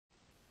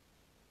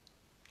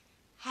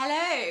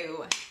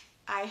Hello!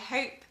 I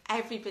hope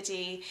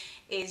everybody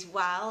is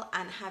well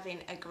and having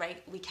a great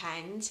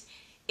weekend.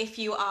 If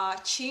you are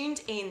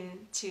tuned in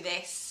to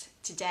this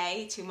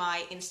today, to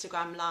my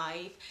Instagram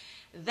live,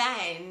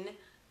 then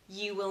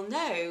you will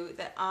know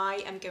that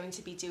I am going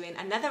to be doing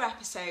another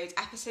episode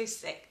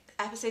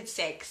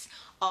six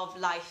of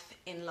Life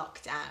in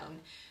Lockdown.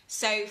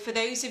 So for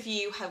those of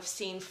you who have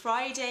seen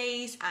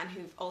Friday's and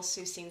who've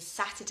also seen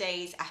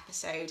Saturday's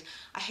episode,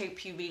 I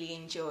hope you really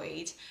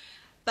enjoyed.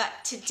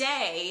 But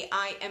today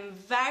I am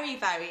very,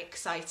 very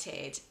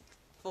excited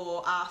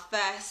for our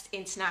first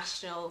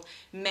international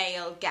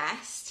male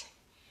guest.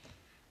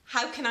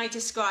 How can I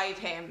describe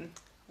him?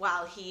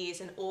 Well, he is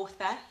an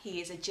author, he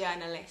is a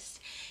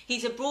journalist,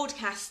 he's a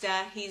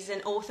broadcaster, he's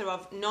an author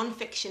of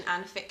non-fiction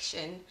and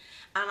fiction,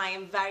 and I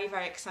am very,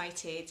 very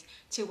excited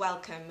to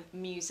welcome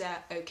Musa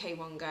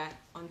Okwonga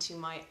onto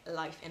my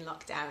Life in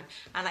Lockdown.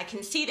 And I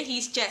can see that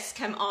he's just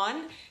come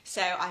on,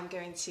 so I'm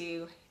going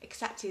to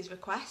accept his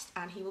request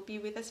and he will be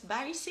with us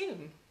very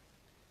soon.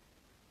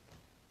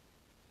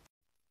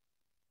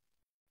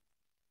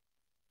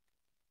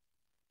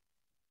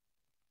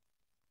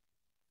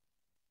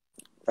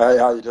 Hey,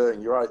 how you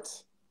doing? You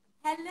right?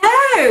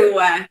 Hello.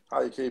 How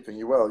are you keeping?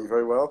 You well? You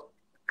very well?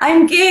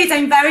 I'm good.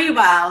 I'm very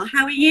well.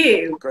 How are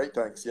you? Great,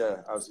 thanks.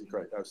 Yeah, absolutely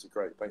great. Absolutely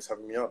great. Thanks for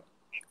having me on.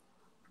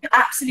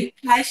 Absolute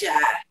pleasure.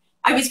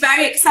 I was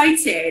very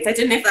excited. I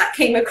don't know if that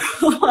came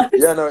across.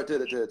 Yeah, no, it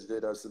did,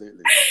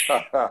 absolutely.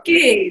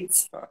 Good.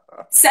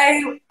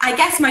 So I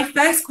guess my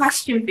first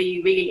question for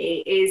you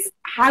really is,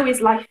 how is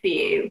life for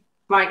you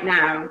right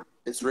now?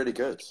 It's really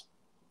good.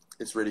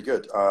 It's really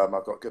good.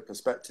 I've got good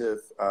perspective.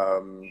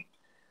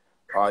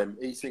 I'm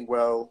eating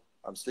well.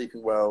 I'm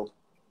sleeping well.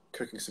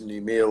 Cooking some new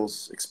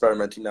meals.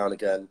 Experimenting now and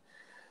again.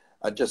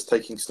 And just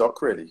taking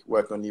stock, really.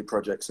 Working on new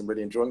projects and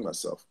really enjoying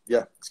myself.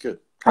 Yeah, it's good.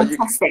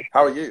 Fantastic.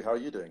 How are you? How are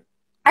you doing?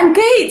 I'm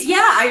good.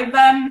 Yeah, I've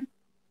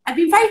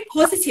been very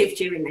positive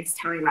during this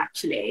time,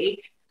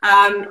 actually.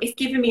 It's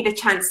given me the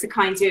chance to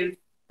kind of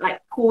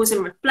like pause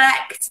and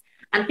reflect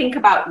and think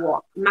about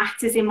what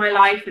matters in my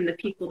life and the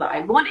people that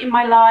I want in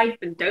my life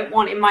and don't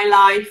want in my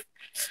life.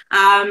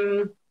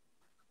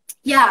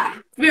 Yeah,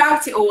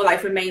 throughout it all,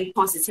 I've remained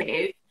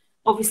positive.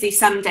 Obviously,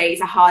 some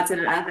days are harder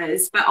than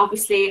others, but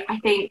obviously, I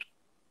think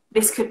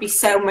this could be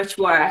so much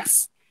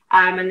worse.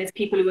 And there's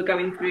people who are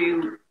going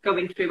through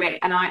it,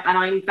 and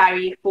I'm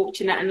very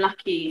fortunate and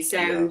lucky.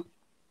 So,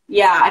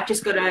 yeah, I've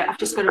just got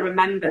to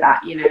remember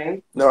that, you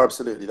know. No,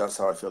 absolutely. That's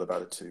how I feel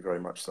about it too.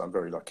 Very much so. I'm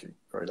very lucky.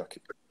 Very lucky.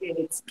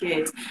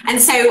 Good. And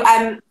so,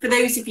 for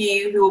those of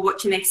you who are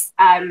watching this,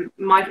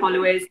 my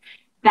followers,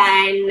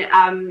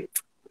 then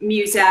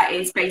Musa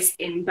is based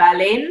in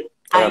Berlin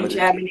and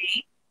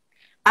Germany.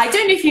 I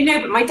don't know if you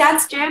know, but my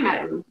dad's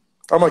German.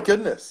 Oh my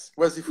goodness!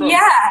 Where's he from?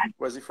 Yeah.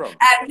 Where's he from?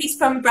 He's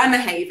from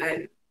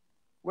Bremerhaven.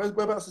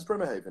 Whereabouts is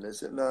Bremerhaven?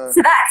 Is it?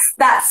 So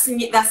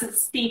that's a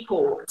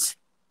seaport.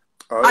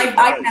 Oh,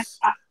 nice.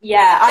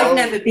 I've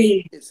never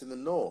been. It's in the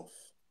north.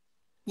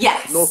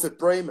 Yes. North of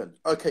Bremen.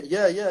 Okay,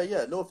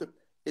 yeah. North of.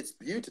 It's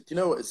beautiful. You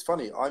know what? It's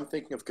funny. I'm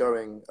thinking of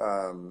going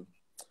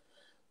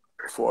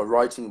for a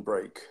writing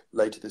break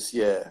later this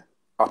year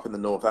up in the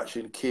north,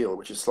 actually in Kiel,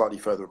 which is slightly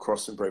further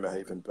across than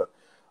Bremerhaven, but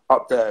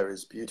up there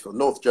is beautiful.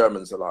 North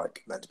Germans are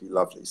like meant to be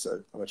lovely, so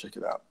I'm gonna check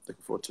it out.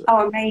 Looking forward to it.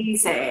 Oh,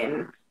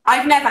 amazing!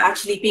 I've never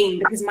actually been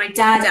because my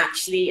dad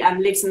actually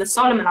lives in the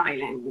Solomon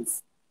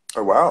Islands.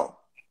 Oh wow!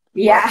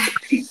 Yeah.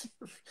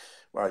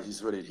 Wow,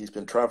 he's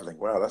been traveling.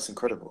 Wow, that's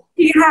incredible.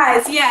 He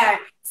has, yeah.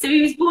 So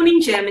he was born in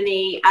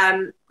Germany,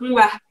 grew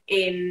up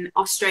in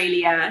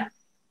Australia,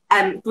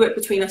 grew up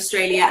between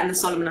Australia and the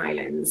Solomon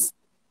Islands.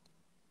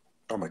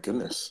 Oh my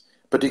goodness!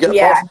 But do you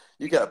get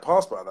you get a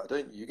passport out of that,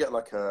 don't you? You get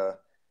like a.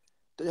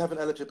 Do you have an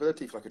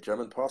eligibility for like a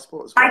German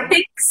passport as well? I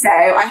think so.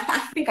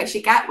 I think I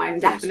should get one,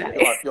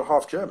 definitely. You're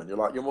half German.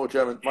 You're more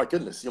German. My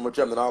goodness, you're more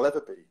German than I'll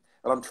ever be.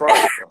 And I'm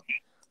trying.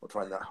 I'm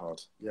trying that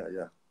hard.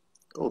 Yeah.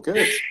 All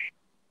good.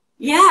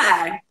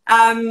 Yeah.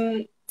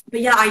 But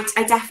yeah,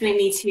 I definitely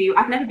need to.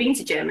 I've never been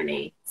to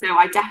Germany, so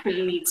I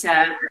definitely need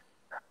to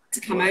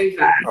come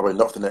over. I mean,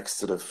 not the next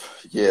sort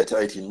of year to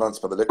 18 months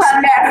by the looks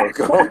of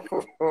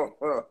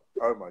it.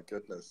 Oh my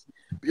goodness.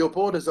 But your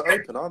borders are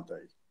open, aren't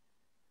they?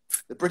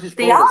 The British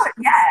borders, they are,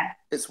 yeah.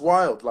 It's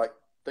wild. Like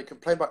they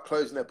complain about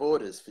closing their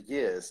borders for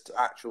years to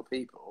actual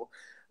people.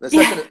 And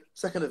the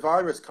second a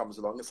virus comes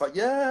along, it's like,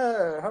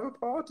 yeah, have a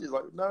party. It's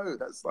like, no,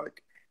 that's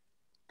like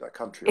that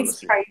country.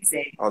 It's honestly.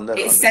 Crazy. I'll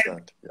never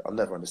understand. I'll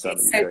never understand.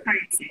 It's so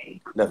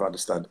crazy. Never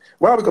understand.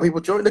 Wow, we've got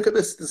people joining. Look at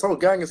this. This whole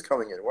gang is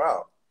coming in.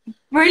 Wow.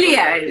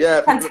 Brilliant.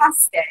 Yeah.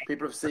 Fantastic.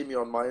 People have seen me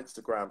on my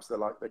Instagram, so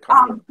they're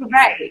coming. Oh,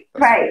 great.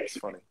 It's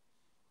funny.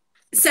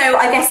 So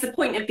I guess the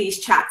point of these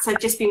chats,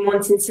 I've just been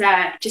wanting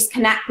to just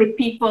connect with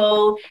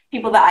people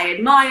that I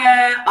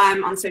admire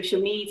on social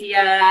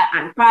media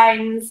and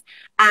friends.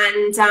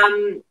 And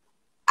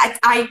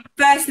I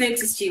first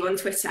noticed you on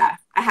Twitter.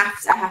 I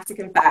have to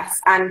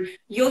confess. And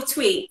your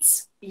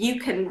tweets, you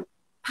can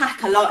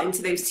pack a lot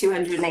into those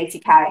 280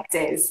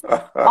 characters.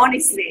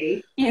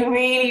 Honestly, you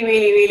really,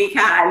 really, really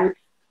can.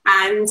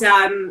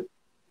 And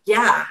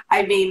yeah,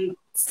 I mean,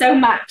 so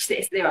much.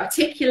 They're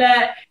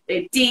articulate,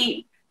 they're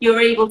deep. You're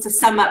able to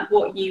sum up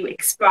what you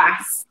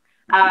express.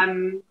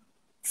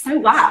 So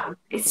wow,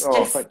 it's Oh,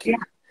 just thank yeah.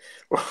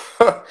 you.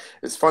 Well,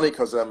 it's funny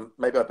because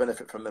maybe I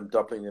benefit from them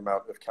doubling the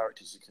amount of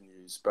characters you can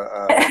use. But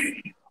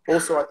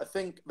also, I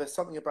think there's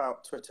something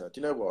about Twitter.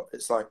 Do you know what?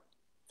 It's like,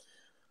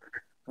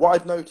 what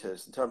I've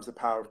noticed in terms of the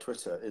power of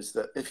Twitter is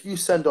that if you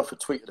send off a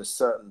tweet at a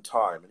certain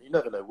time, and you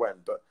never know when,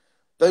 but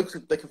they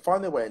can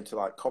find their way into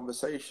like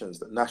conversations,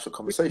 that national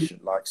conversation.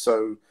 Like,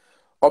 so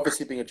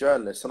obviously being a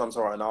journalist, sometimes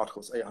I write an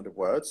article that's 800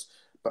 words,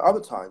 but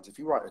other times if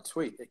you write a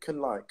tweet, it could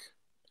like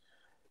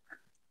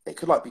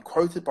be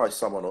quoted by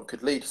someone, or it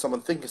could lead to someone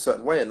thinking a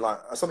certain way. And like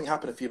something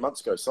happened a few months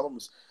ago.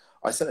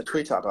 I sent a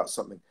tweet out about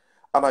something,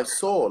 and I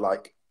saw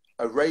like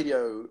a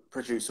radio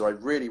producer I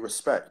really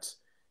respect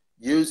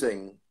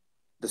using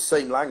the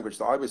same language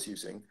that I was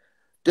using.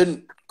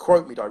 Didn't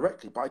quote me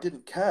directly, but I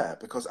didn't care,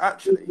 because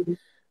actually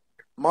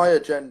my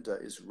agenda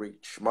is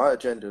reach. My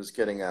agenda is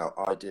getting out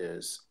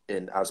ideas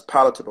in as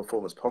palatable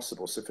form as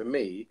possible. So for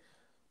me,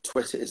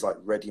 Twitter is like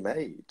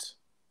ready-made.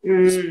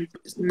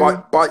 It's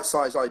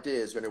bite-sized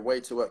ideas in a way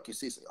to work. You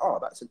see, oh,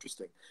 that's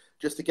interesting,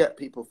 just to get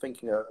people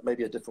thinking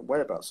maybe a different way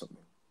about something.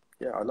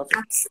 Yeah, I love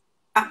it.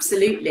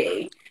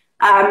 Absolutely.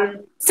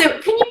 So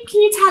can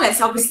you tell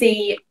us,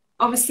 obviously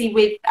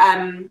with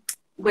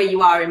where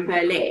you are in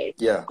Berlin,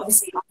 Yeah.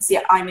 obviously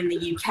I'm in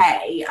the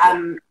UK.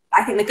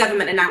 I think the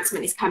government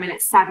announcement is coming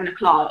at 7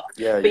 o'clock.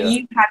 Yeah, but yeah.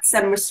 you've had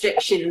some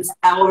restrictions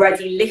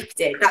already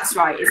lifted. That's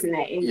right, isn't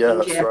it? Yeah,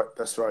 that's right.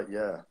 That's right.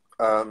 Yeah.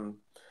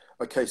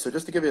 Okay, so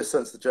just to give you a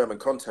sense of the German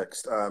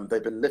context,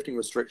 they've been lifting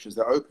restrictions.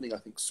 They're opening, I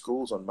think,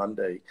 schools on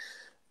Monday.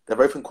 They've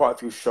opened quite a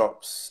few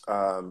shops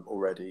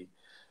already.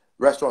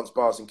 Restaurants,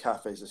 bars, and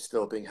cafes are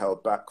still being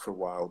held back for a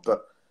while.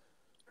 But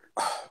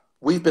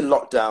we've been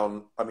locked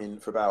down, I mean,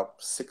 for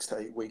about 6 to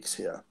 8 weeks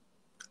here,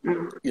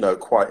 you know,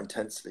 quite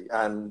intensely.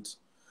 And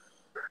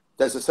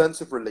there's a sense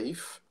of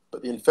relief,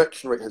 but the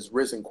infection rate has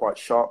risen quite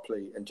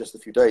sharply in just a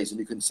few days. And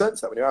you can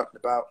sense that when you're out and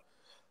about.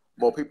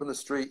 More people in the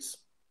streets,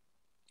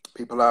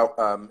 people out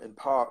in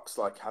parks,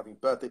 like having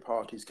birthday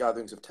parties,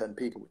 gatherings of 10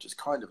 people, which is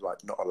kind of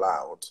like not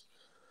allowed.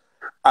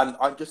 And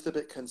I'm just a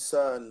bit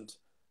concerned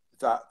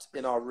that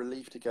in our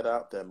relief to get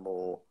out there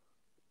more,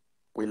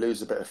 we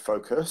lose a bit of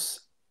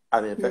focus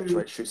and the infection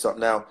rate shoots up.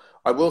 Now,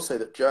 I will say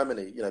that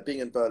Germany, you know, being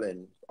in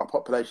Berlin, our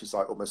population is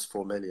like almost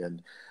 4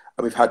 million.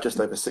 And we've had just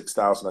over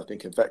 6,000, I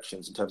think,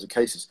 infections in terms of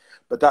cases.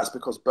 But that's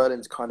because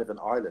Berlin's kind of an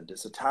island.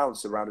 It's a town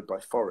surrounded by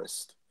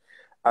forest.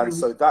 And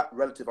so that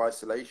relative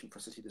isolation for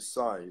a city this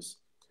size,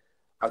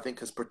 I think,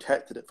 has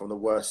protected it from the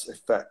worst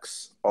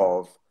effects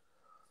of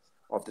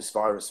this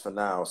virus for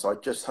now. So I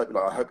just hope,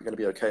 like, I hope you're going to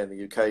be okay in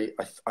the UK.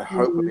 I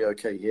hope we'll be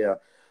okay here.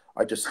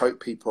 I just hope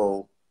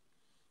people,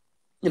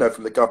 you know,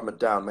 from the government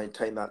down,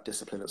 maintain that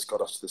discipline that's got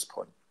us to this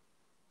point.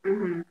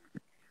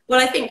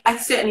 Well, I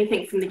certainly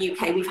think from the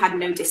UK, we've had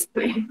no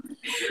discipline.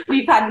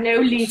 We've had no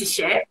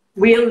leadership,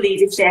 real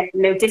leadership,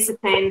 no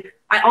discipline.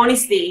 I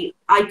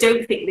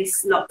don't think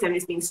this lockdown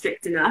has been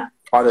strict enough.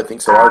 I don't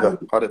think so either.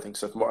 I don't think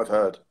so, from what I've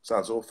heard.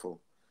 Sounds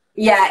awful.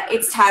 Yeah,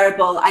 it's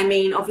terrible. I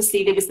mean,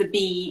 obviously there was the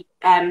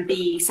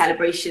bee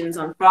celebrations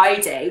on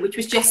Friday, which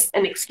was just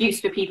an excuse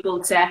for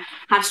people to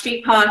have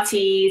street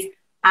parties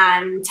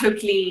and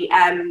totally,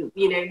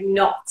 you know,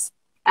 not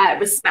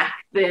respect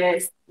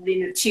the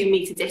 2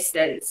 meter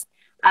distance.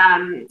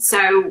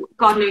 So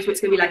God knows what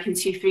it's going to be like in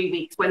 2-3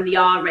 weeks when the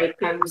R rate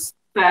goes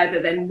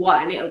further than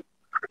 1.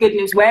 God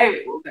knows where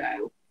it will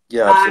go.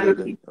 Yeah,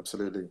 absolutely,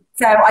 absolutely.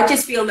 So I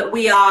just feel that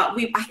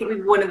I think we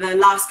were one of the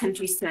last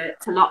countries to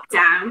lock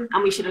down,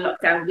 and we should have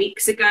locked down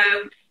weeks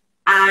ago.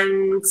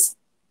 And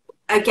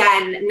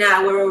again,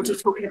 now we're already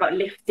talking about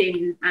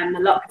lifting the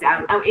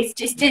lockdown. It's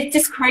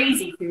just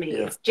crazy to me.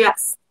 Yeah. It's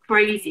just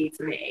crazy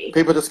to me.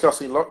 People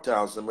discussing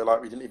lockdowns, and we're like,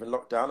 we didn't even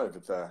lock down over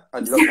there,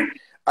 and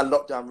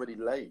lockdown really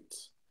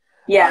late.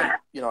 Yeah.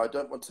 You know, I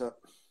don't want to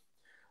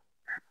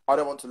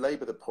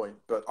labour the point,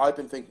 but I've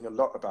been thinking a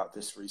lot about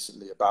this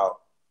recently,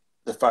 about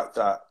the fact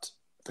that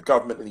the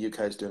government in the UK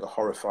is doing a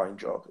horrifying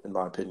job, in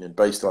my opinion,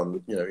 based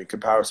on, you know, in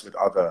comparison with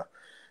other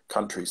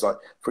countries. Like,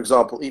 for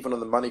example, even on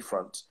the money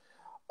front,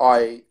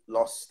 I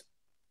lost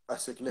a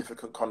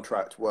significant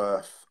contract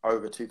worth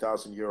over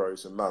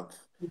 €2,000 a month.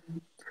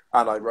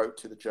 And I wrote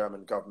to the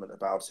German government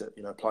about it,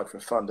 you know, applied for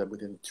a fund, and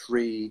within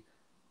 3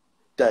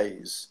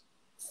 days,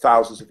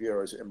 thousands of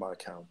euros in my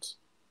account.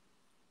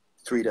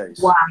 3 days.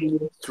 Wow.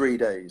 3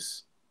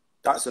 days.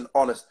 That's an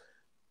honest...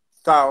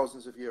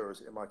 Thousands of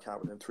euros in my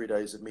account within 3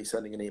 days of me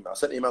sending an email. I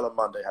sent an email on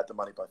Monday, had the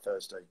money by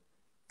Thursday.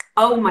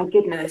 Oh my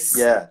goodness.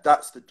 Yeah,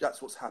 that's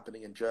what's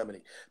happening in Germany.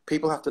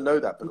 People have to know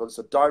that, because it's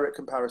a direct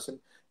comparison.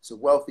 It's a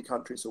wealthy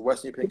country. It's a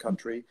Western European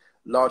country,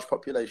 large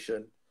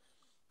population,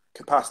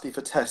 capacity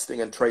for testing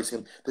and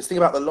tracing. This thing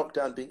about the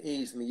lockdown being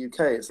eased in the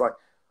UK, it's like,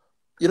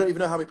 you don't even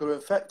know how many people are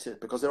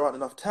infected because there aren't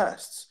enough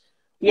tests.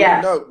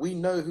 Yeah. We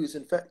know who's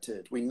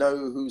infected. We know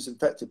who's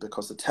infected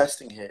because the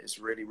testing here is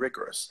really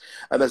rigorous.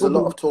 And there's a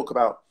lot of talk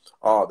about,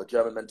 the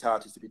German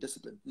mentality is to be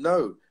disciplined.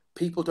 No,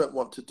 people don't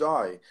want to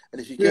die.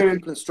 And if you give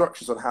people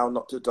instructions on how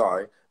not to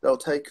die, they'll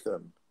take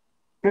them.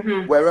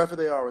 Wherever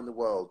they are in the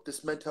world.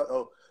 This mentality,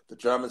 oh, the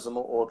Germans are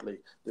more orderly.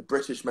 The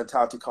British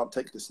mentality can't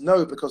take this.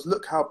 No, because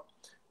look how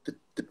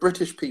the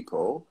British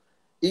people,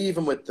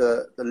 even with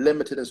the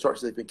limited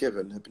instructions they've been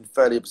given, have been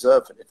fairly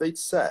observant. If they'd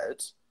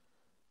said,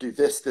 do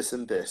this, this,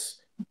 and this,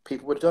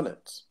 people would have done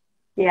it.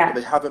 Yeah. But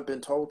they haven't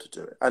been told to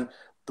do it. And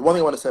the one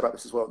thing I want to say about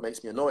this as well that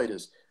makes me annoyed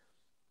is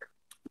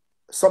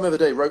someone the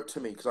other day wrote to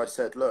me because I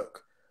said,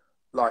 look,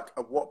 like,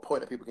 at what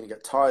point are people going to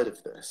get tired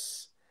of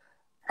this?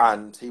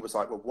 And he was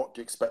like, well, what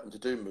do you expect them to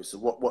do, Musa?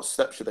 What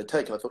steps should they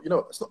take? And I thought, you know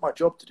what, it's not my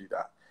job to do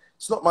that.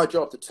 It's not my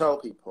job to tell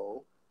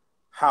people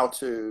how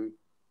to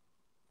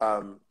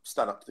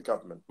stand up to the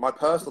government. My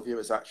personal view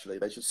is actually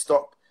they should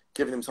stop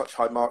giving them such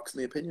high marks in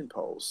the opinion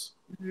polls.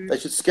 They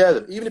should scare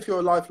them. Even if you're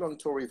a lifelong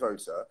Tory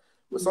voter,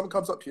 when someone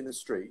comes up to you in the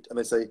street and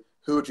they say,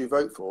 who would you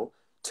vote for?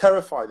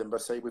 Terrify them by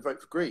saying, we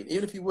vote for Green.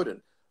 Even if you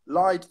wouldn't,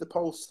 lie to the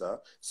pollster.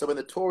 So when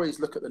the Tories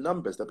look at the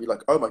numbers, they'll be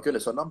like, oh my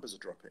goodness, our numbers are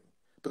dropping.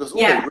 Because all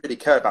they really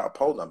care about are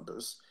poll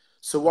numbers.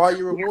 So why are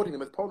you rewarding them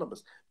with poll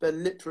numbers? They're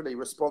literally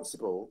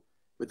responsible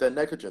with their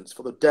negligence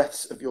for the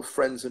deaths of your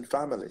friends and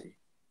family.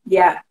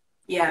 Yeah,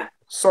 yeah.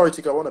 Sorry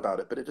to go on about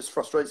it, but it just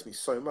frustrates me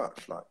so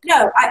much. Like,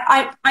 no,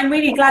 I'm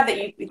really glad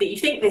that you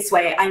think this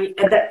way, and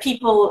that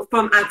people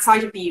from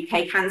outside of the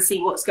UK can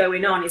see what's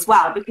going on as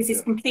well, because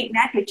it's complete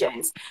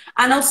negligence.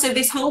 And also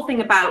this whole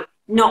thing about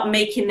not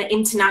making the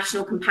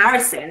international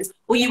comparisons.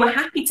 Well, you were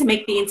happy to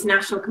make the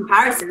international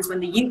comparisons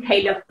when the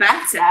UK looked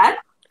better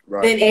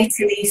than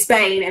Italy,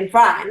 Spain, and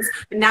France,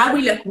 but now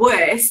we look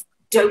worse.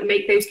 Don't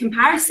make those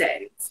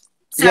comparisons.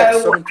 So, yeah,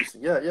 so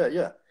interesting.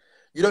 Yeah.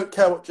 You don't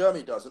care what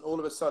Germany does, and all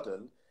of a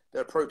sudden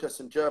there are protests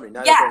in Germany.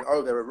 Now you're going,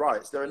 oh, there are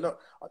riots. There are not.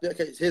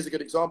 Okay, here's a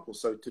good example.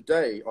 So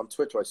today on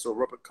Twitter, I saw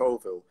Robert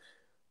Colville,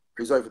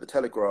 who's over the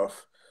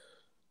Telegraph,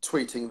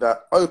 tweeting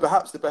that, oh,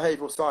 perhaps the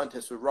behavioural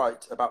scientists were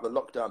right about the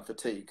lockdown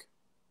fatigue.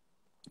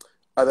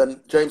 And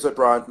then James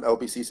O'Brien from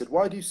LBC said,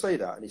 why do you say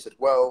that? And he said,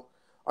 well,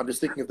 I'm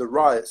just thinking of the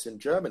riots in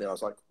Germany. I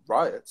was like,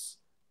 riots?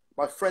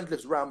 My friend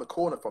lives around the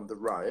corner from the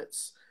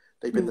riots.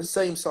 They've been the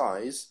same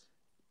size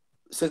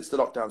since the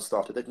lockdown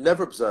started. They've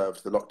never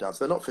observed the lockdown, so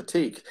they're not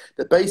fatigued.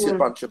 They're basically a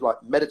bunch of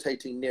like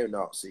meditating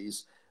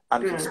neo-Nazis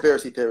and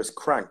conspiracy theorist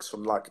cranks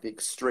from like the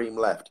extreme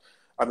left.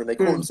 I mean, they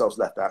call themselves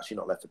left, they're actually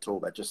not left at all.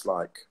 They're just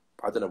like,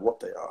 I don't know what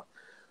they are.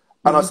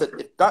 And I said,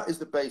 if that is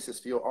the basis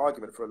for your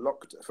argument for a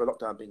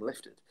lockdown being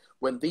lifted,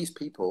 when these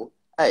people,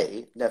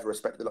 A, never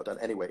respected the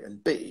lockdown anyway,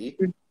 and B,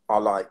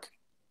 are like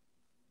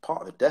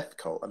part of a death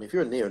cult. I mean, if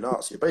you're a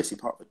neo-Nazi, you're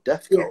basically part of a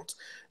death cult.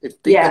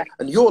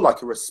 And you're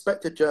like a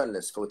respected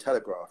journalist for the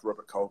Telegraph,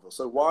 Robert Colville.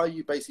 So why are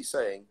you basically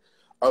saying,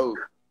 oh,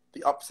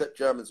 the upset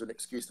Germans are an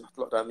excuse to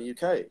lock down the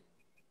UK?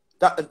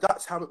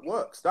 That's how it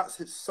works.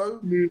 It's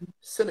so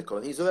cynical.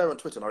 And he's there on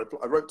Twitter, and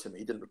I wrote to him,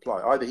 he didn't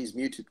reply. Either he's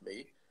muted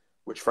me,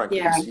 which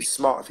frankly he's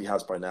smart if he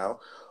has by now,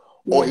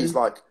 or he's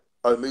like,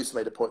 oh, Musa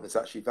made a point that's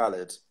actually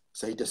valid,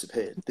 so he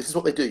disappeared. This is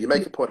what they do. You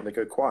make a point and they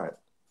go quiet.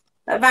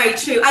 Very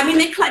true. I mean,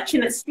 they're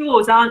clutching at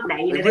straws, aren't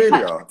they? They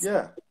really are,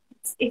 yeah.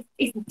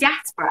 It's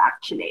desperate,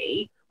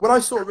 actually. When I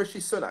saw Rishi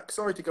Sunak,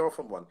 sorry to go off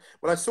on one,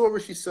 when I saw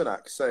Rishi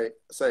Sunak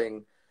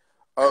saying,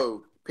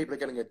 oh, people are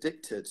getting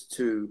addicted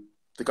to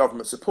the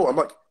government support, I'm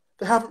like,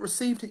 they haven't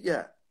received it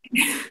yet.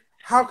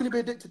 How can you be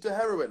addicted to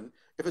heroin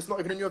if it's not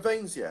even in your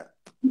veins yet?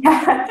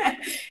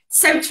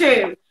 So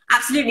true.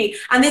 Absolutely.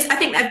 And I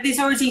think that there's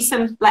already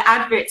some like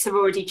adverts are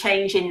already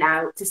changing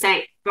now to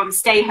say from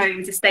stay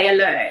home to stay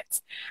alert.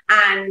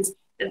 And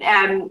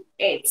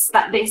it's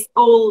that this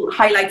all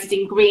highlighted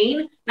in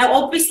green. Now,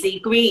 obviously,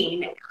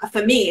 green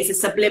for me is a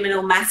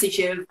subliminal message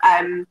of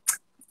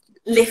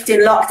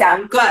lifting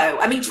lockdown, go.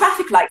 I mean,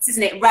 traffic lights,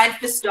 isn't it? Red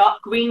for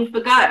stop, green for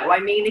go. I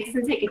mean, it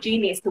doesn't take a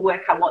genius to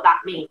work out what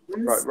that means.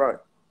 Right.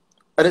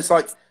 And it's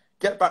like,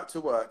 get back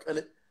to work.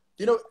 And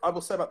you know, I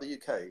will say about the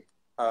UK,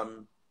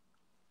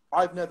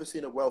 I've never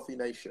seen a wealthy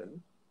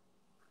nation.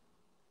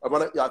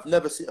 I've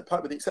never seen,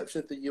 apart with the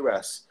exception of the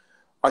US,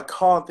 I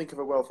can't think of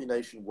a wealthy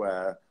nation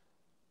where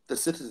the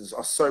citizens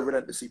are so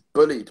relentlessly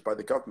bullied by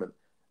the government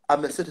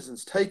and the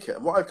citizens take it.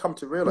 And what I've come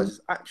to realize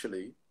is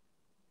actually,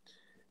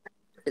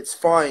 it's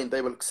fine.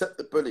 They will accept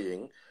the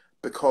bullying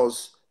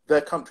because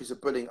their countries are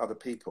bullying other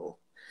people.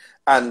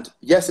 And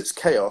yes, it's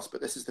chaos, but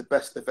this is the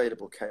best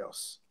available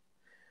chaos.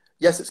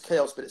 Yes, it's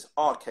chaos, but it's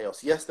our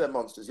chaos. Yes, they're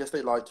monsters. Yes,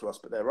 they lied to us,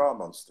 but there are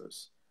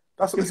monsters.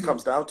 That's what this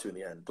comes down to in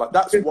the end. Like,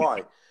 that's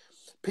why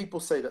people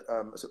say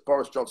that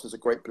Boris Johnson is a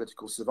great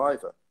political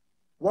survivor.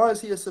 Why is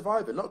he a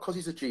survivor? Not because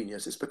he's a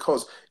genius. It's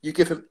because you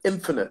give him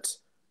infinite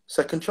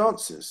second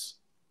chances.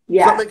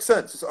 Yeah. Does that make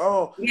sense? It's,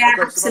 yeah,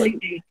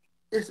 absolutely.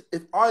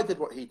 If I did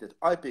what he did,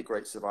 I'd be a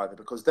great survivor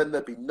because then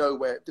there'd be no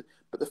way.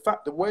 But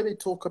the way they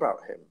talk about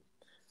him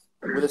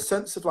with a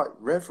sense of like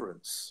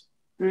reverence,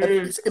 and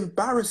it's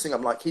embarrassing.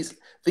 I'm like, these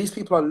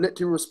people are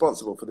literally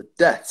responsible for the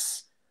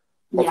deaths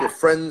of your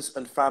friends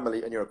and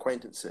family and your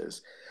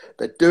acquaintances.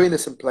 They're doing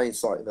this in plain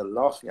sight and they're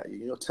laughing at you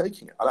and you're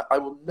taking it. I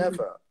will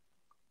never,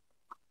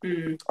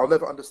 I'll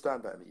never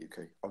understand that in the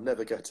UK. I'll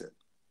never get it.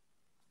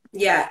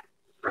 Yeah.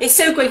 It's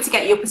so great to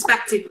get your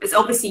perspective, because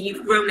obviously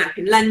you've grown up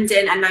in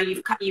London and now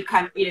you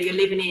kind of, you're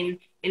living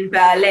in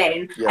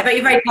Berlin. Yeah. I bet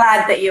you're very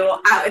glad that you're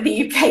out of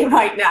the UK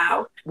right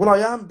now. Well, I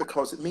am,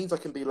 because it means I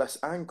can be less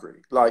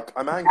angry. Like,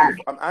 I'm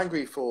angry. I'm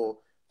angry for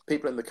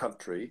people in the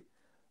country.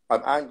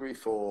 I'm angry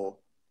for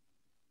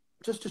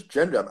just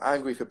generally. I'm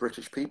angry for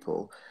British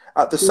people.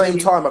 At the same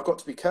time, I've got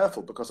to be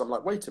careful, because I'm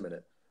like, wait a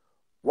minute.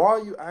 Why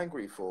are you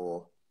angry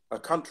for a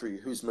country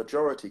whose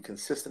majority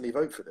consistently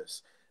vote for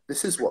this?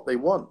 This is what they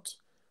want.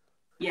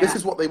 Yeah. This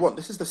is what they want.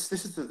 This is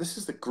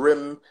the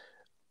grim,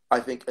 I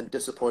think, and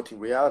disappointing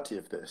reality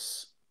of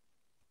this.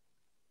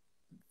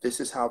 This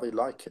is how they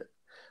like it.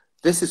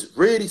 This is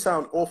really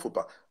sound awful,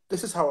 but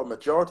this is how a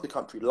majority of the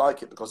country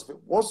like it, because if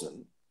it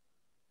wasn't,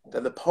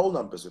 then the poll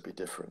numbers would be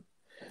different.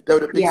 There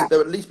would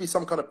at least be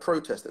some kind of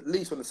protest. At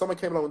least when someone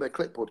came along with their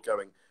clipboard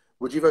going,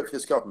 would you vote for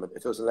this government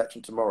if there was an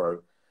election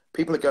tomorrow?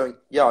 People are going,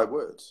 yeah, I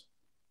would.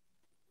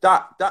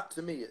 That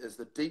to me is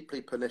the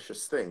deeply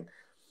pernicious thing.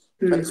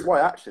 And it's why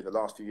actually the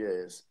last few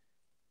years,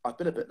 I've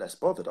been a bit less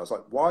bothered. I was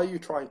like, why are you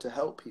trying to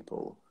help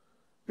people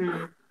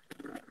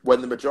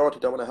when the majority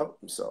don't want to help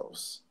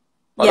themselves?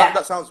 Like,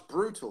 that sounds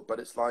brutal, but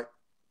it's like,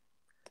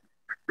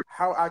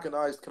 how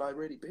agonized can I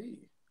really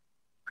be?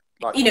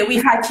 Like, you know,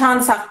 people have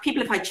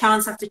had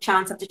chance after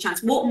chance after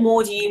chance. What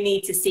more do you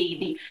need to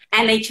see? The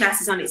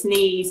NHS is on its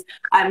knees,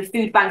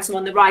 food banks are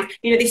on the rise.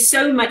 You know, there's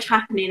so much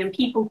happening and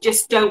people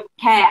just don't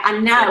care.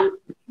 And now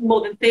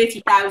more than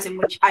 30,000,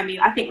 which, I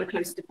mean, I think we're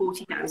closer to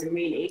 40,000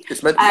 really.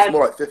 It's meant to be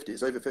more like 50,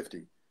 it's over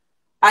 50.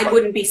 I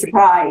wouldn't be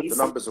surprised. The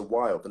numbers are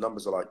wild. The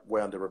numbers are like way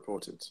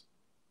underreported.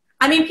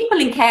 I mean, people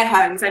in care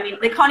homes, I mean,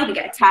 they can't even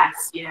get a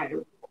test, you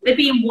know. They're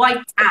being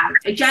wiped out.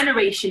 A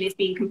generation is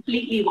being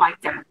completely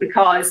wiped out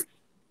because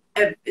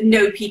of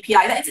no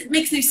PPI. That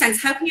makes no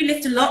sense. How can you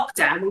lift a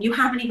lockdown when you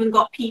haven't even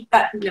got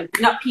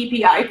not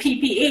PPI,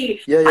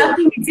 PPE? Yeah. How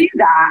can you do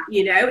that?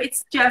 You know,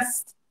 it's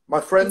just... My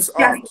friend's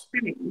aunt,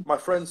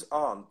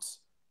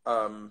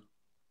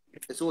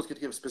 it's always good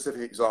to give a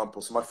specific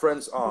example. So my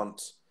friend's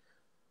aunt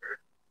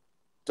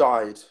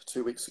died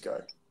 2 weeks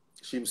ago.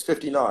 She was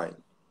 59.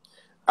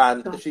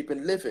 And if she'd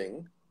been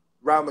living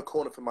round the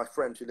corner from my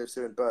friend who lives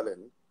here in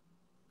Berlin,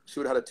 she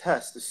would have had a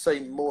test the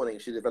same morning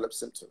she developed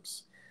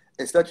symptoms.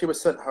 Instead, she was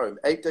sent home.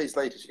 8 days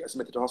later, she gets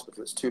admitted to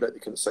hospital. It's too late, they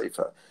couldn't save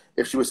her.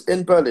 If she was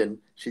in Berlin,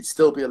 she'd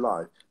still be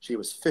alive. She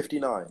was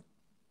 59.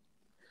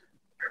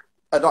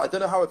 And I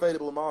don't know how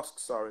available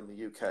masks are in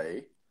the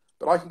UK,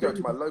 but I can go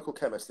to my local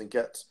chemist and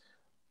get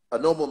a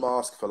normal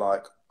mask for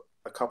like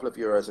a couple of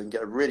euros and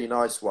get a really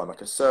nice one,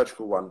 like a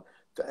surgical one,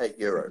 for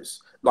 €8.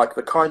 Like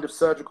the kind of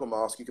surgical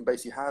mask, you can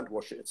basically hand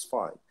wash it, it's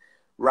fine.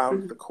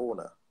 Round the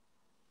corner.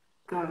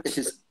 Gosh. It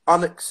is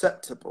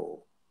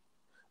unacceptable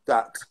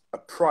that a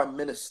prime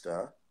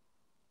minister,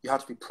 you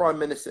have to be prime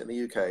minister in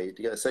the UK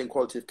to get the same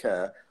quality of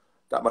care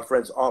that my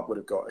friend's aunt would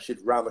have got. She'd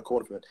round the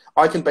corner from it.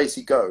 I can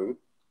basically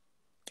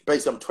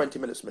I'm 20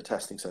 minutes from a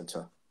testing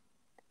centre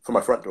from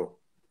my front door.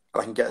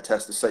 And I can get a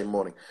test the same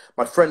morning.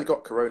 My friend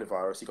got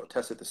coronavirus. He got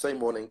tested the same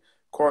morning,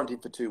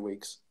 quarantined for 2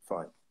 weeks,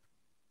 fine.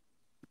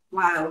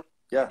 Wow.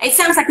 Yeah. It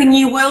sounds like a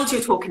new world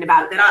you're talking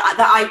about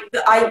that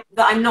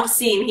I'm not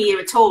seeing here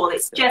at all.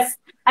 It's just,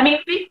 I mean,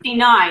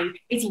 59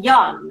 is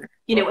young.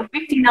 You know, a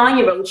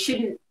 59-year-old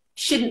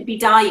shouldn't be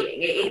dying.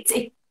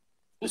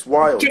 It's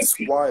wild. It's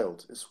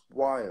wild. It's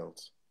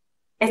wild.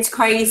 It's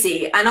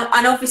crazy. And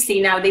obviously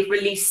now they've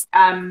released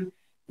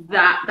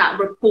that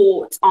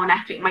report on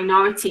ethnic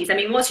minorities. I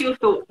mean, what's your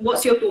thought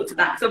to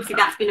that? Because obviously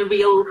that's been a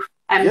real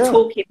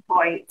talking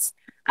point.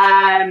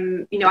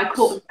 You know, I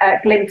caught a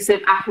glimpse of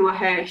Afua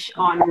Hirsch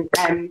on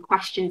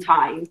Question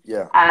Time,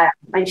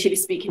 and she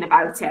was speaking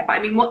about it. But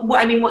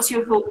I mean, what's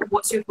your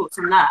thoughts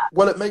on that?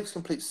 Well, it makes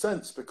complete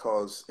sense,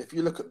 because if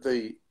you look at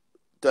the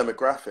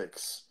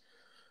demographics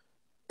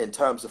in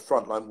terms of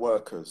frontline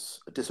workers,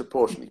 a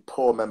disproportionately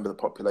poor member of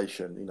the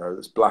population, you know,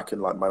 that's black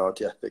and like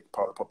minority ethnic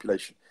part of the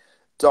population,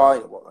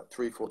 dying at like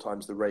 3-4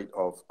 times the rate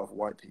of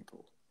white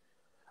people.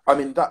 I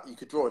mean, that you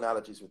could draw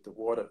analogies with the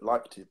war. I don't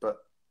like to, but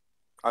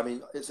I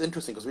mean, it's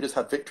interesting because we just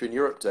had Victory in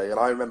Europe Day, and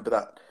I remember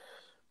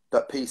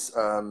that piece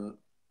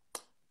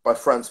by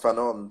Frantz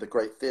Fanon, the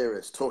great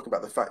theorist, talking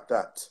about the fact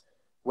that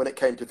when it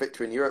came to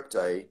Victory in Europe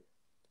Day,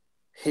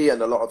 he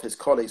and a lot of his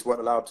colleagues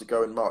weren't allowed to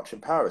go and march in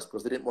Paris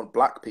because they didn't want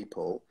black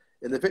people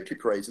in the victory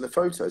parades and the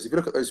photos. If you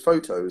look at those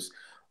photos,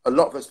 a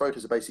lot of those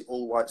photos are basically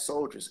all white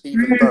soldiers,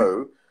 even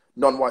though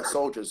non-white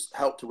soldiers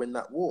helped to win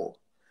that war.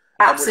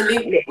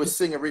 Absolutely. We're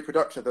seeing a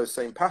reproduction of those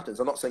same patterns.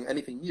 I'm not saying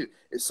anything new.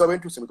 It's so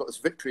interesting. We've got this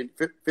Victory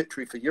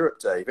for Europe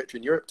Day, Victory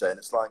in Europe Day, and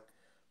it's like,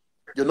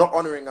 you're not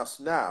honouring us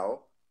now.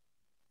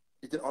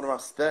 You didn't honour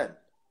us then.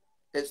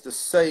 It's the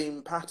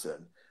same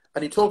pattern.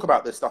 And you talk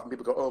about this stuff and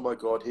people go, oh my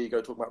God, here you go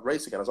talking about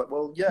race again. I was like,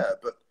 well, yeah,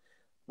 but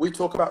we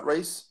talk about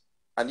race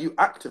and you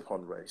act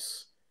upon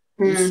race.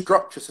 You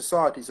structure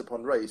societies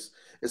upon race.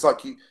 It's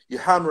like you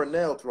hammer a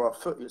nail through our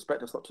foot. You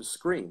expect us not to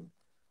scream.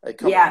 Hey,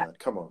 come on, man,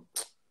 come on.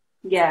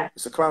 Yeah,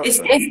 it's a clown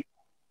show.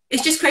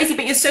 It's just crazy,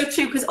 but you're so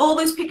true, because all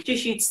those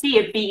pictures you'd see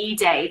of VE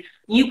Day,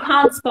 you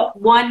can't spot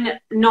one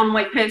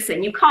non-white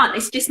person. You can't.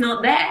 It's just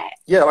not there.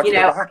 Yeah, like it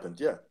never happened.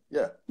 Yeah,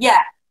 yeah. Yeah.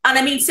 And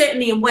I mean,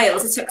 certainly in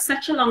Wales, it took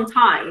such a long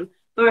time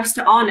for us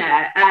to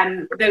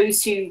honour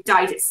those who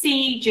died at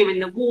sea during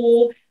the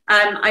war.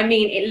 I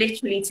mean, it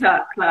literally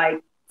took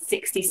like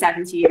 60,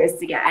 70 years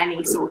to get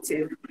any sort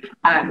of,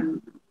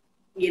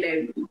 you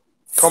know,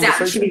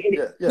 statue.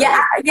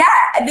 Yeah.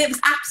 There was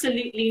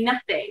absolutely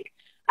nothing.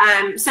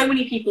 So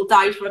many people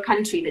died for a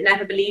country that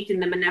never believed in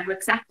them and never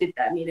accepted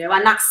them, you know,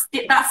 and that's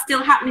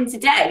still happening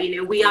today.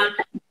 You know,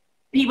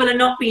 people are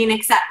not being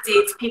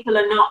accepted, people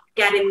are not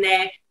getting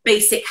their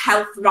basic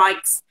health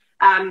rights,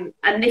 and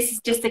this is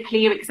just a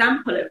clear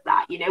example of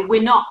that. You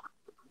know,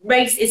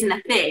 race isn't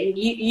a thing.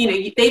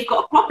 They've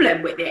got a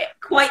problem with it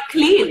quite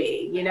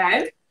clearly, you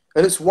know.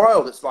 And it's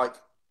wild. It's like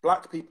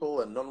black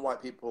people and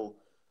non-white people,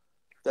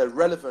 they're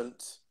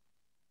relevant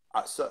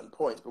at certain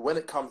points, but when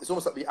it comes, it's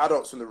almost like the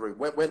adults in the room.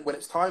 When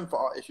it's time for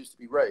our issues to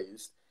be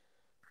raised,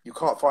 you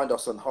can't find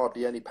us on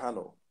hardly any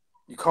panel.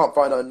 You can't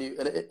find our new,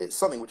 and it's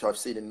something which I've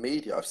seen in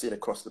media, I've seen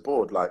across the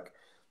board. Like,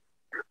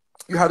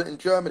 you had it in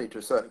Germany to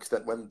a certain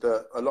extent when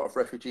a lot of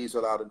refugees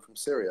were allowed in from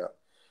Syria.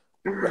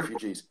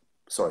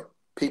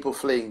 People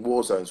fleeing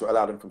war zones were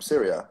allowed in from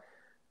Syria.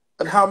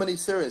 And how many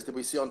Syrians did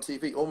we see on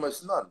TV?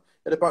 Almost none.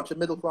 And a bunch of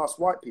middle-class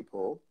white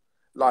people,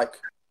 like,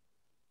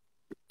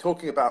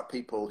 talking about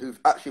people who've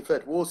actually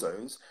fled war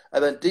zones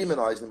and then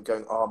demonizing them,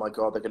 going, oh my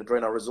God, they're going to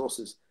drain our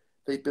resources.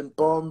 They've been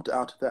bombed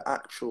out of their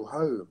actual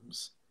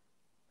homes.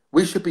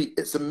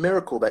 It's a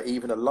miracle they're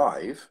even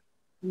alive.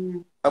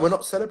 And we're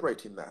not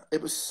celebrating that.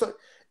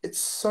 It's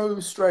so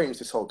strange,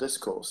 this whole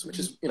discourse, which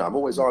is, you know, I'm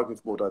always arguing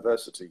for more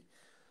diversity,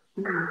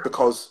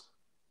 because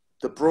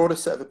the broader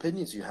set of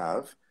opinions you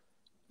have,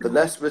 the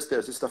less risk there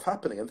is this stuff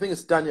happening. And the thing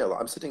is, Danielle,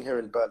 I'm sitting here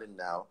in Berlin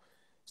now,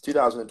 it's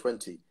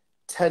 2020,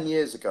 10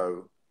 years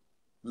ago,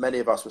 many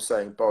of us were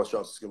saying Boris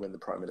Johnson's going to win the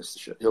prime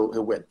ministership.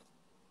 He'll win.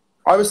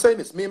 I was saying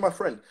this, me and my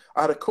friend.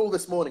 I had a call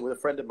this morning with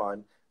a friend of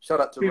mine. Shout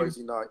out to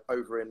Rosie Knight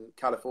over in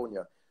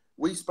California.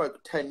 We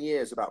spoke 10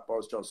 years about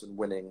Boris Johnson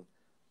winning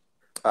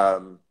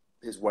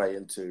his way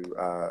into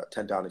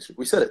 10 Downing Street.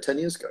 We said it 10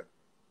 years ago.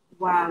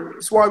 Wow.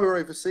 It's why we're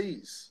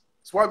overseas.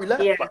 It's why we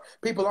left. Yeah. Like,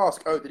 people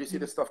ask, oh, did you see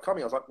this stuff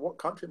coming? I was like, what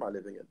country am I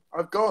living in?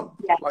 I've gone.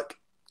 Yeah. Like,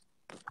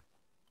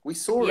 we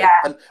saw it.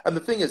 And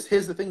the thing is,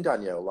 here's the thing,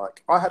 Danielle,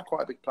 like, I had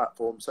quite a big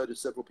platform, so did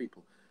several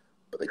people.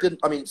 But they didn't,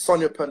 I mean,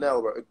 Sonia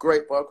Purnell wrote a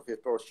great biography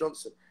of Boris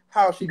Johnson.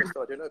 How she was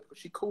done, I don't know, because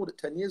she called it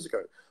 10 years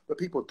ago. But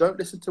people don't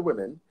listen to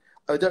women,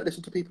 and they don't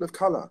listen to people of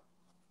colour.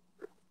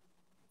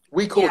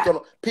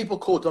 People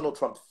called Donald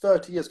Trump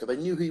 30 years ago. They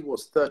knew who he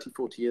was 30,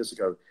 40 years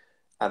ago,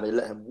 and they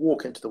let him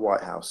walk into the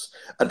White House.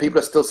 And people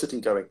are still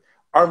sitting going,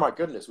 oh my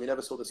goodness, we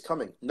never saw this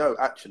coming. No,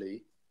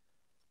 actually,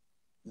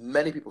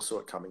 many people saw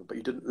it coming, but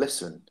you didn't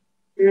listen.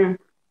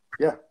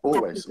 Yeah,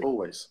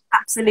 always.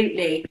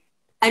 Absolutely.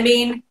 I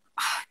mean,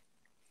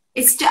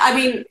 it's just, I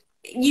mean,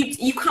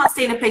 you can't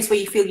stay in a place where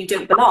you feel you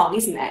don't belong,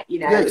 isn't it? You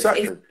know, yeah,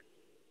 exactly.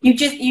 You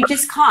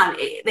just can't.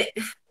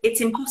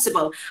 It's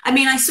impossible. I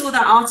mean, I saw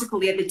that article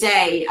the other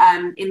day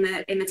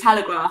in the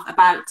Telegraph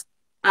about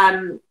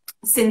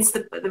since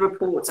the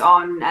report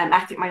on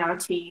ethnic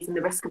minorities and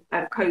the risk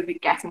of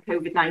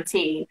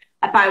COVID-19,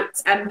 about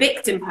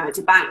victimhood,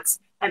 about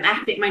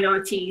ethnic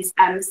minorities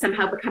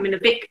somehow becoming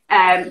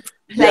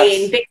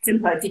playing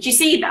victimhood. Did you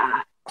see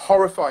that?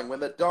 Horrifying. When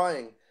they're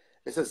dying,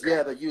 it says,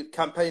 yeah, the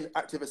campaign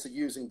activists are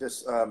using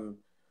this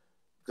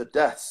the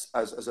deaths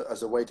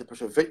as a way to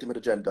push a victimhood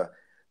agenda.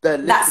 They're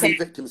literally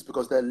victims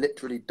because they're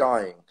literally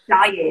dying.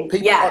 People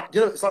you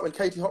know, it's like when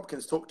Katie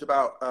Hopkins talked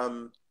about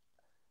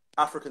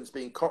Africans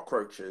being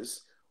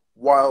cockroaches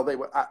while they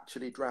were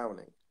actually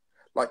drowning.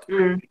 Like,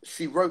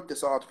 she wrote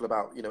this article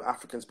about, you know,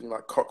 Africans being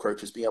like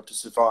cockroaches, being able to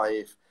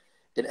survive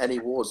in any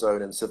war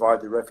zone and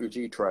survive the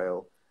refugee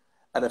trail.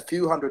 And a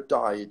few hundred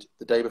died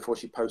the day before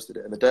she posted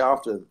it. And the day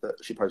after that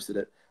she posted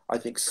it, I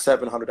think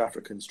 700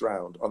 Africans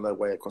drowned on their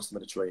way across the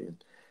Mediterranean.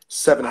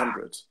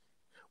 700.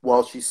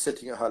 While she's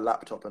sitting at her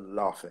laptop and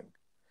laughing.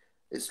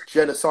 It's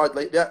genocide.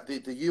 Like,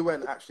 the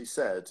UN actually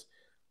said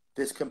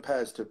this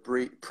compares to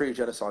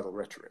pre-genocidal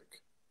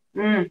rhetoric.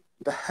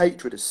 The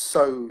hatred is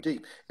so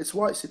deep. It's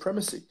white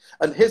supremacy.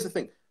 And here's the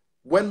thing.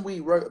 When we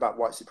wrote about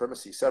white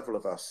supremacy, several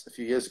of us, a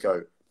few years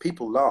ago,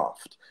 people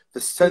laughed.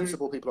 The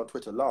sensible people on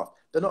Twitter laughed.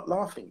 They're not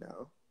laughing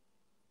now.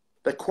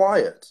 They're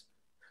quiet.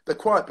 They're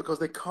quiet because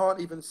they can't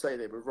even say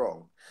they were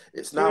wrong.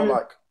 It's now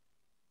like,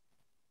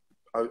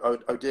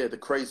 oh dear, the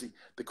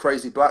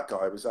crazy black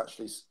guy was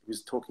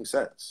talking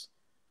sense.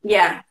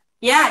 Yeah,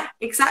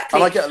 exactly.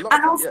 And I get a lot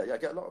of that. I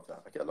get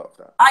a lot of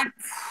that.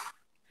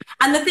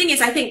 And the thing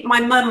is, I think my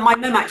mum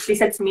actually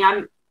said to me,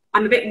 I'm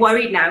a bit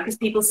worried now because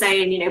people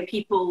saying, you know,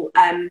 people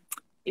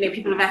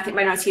of ethnic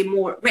minority are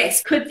more at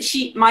risk.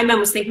 My mum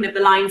was thinking of the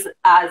lines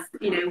as,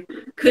 you know,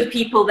 could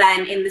people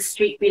then in the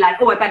street be like,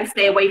 oh, I better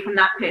stay away from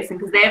that person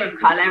because they're of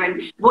colour,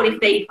 and what if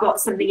they've got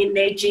something in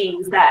their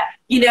genes that,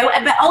 you know,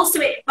 but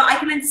I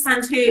can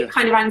understand her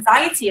kind of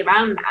anxiety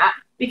around that,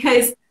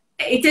 because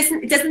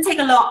it doesn't take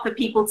a lot for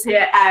people to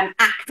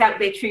act out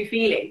their true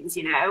feelings,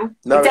 you know.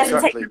 No, it doesn't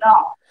exactly. take a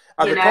lot.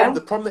 And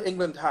the problem that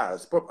England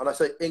has, and I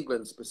say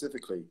England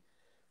specifically,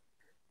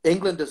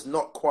 England is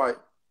not quite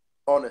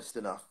honest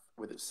enough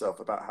with itself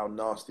about how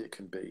nasty it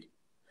can be.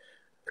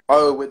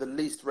 Oh, we're the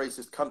least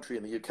racist country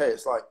in the UK.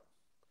 It's like,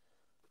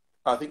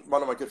 I think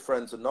one of my good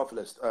friends, a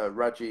novelist,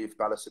 Rajiv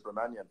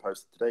Balasubramanian,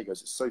 posted today,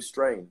 goes, it's so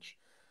strange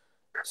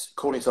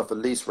calling yourself the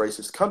least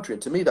racist country.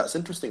 And to me, that's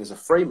interesting as a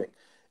framing.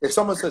 If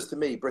someone says to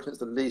me, Britain's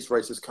the least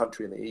racist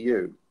country in the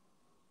EU,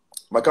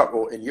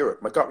 or in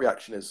Europe, my gut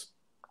reaction is,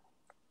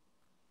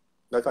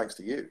 no thanks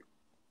to you.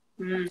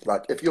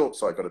 Like, if you're,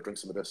 sorry, I've got to drink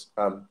some of this.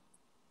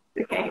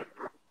 Okay.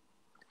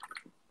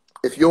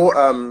 If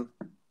your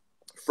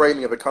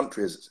framing of a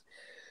country is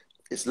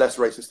it's less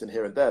racist than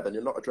here and there, then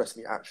you're not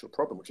addressing the actual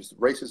problem, which is that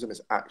racism is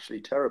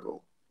actually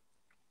terrible.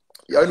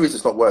 The only reason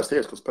it's not worse here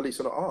is because police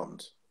are not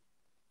armed,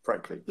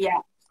 frankly. Yeah.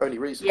 Only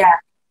reason. Yeah.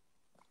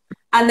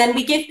 And then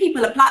we give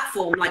people a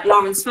platform like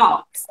Lawrence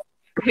Fox,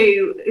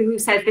 who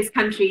says this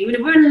country, you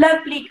know, we're a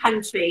lovely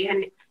country,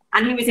 and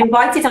he was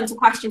invited onto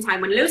Question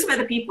Time when loads of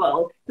other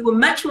people who were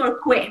much more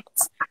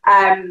equipped,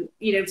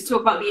 you know, to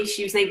talk about the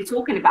issues they were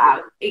talking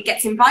about, it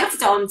gets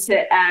invited on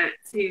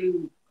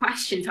to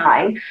Question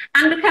Time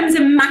and becomes a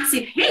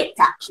massive hit,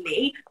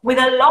 actually, with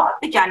a lot of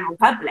the general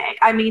public.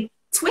 I mean,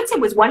 Twitter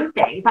was one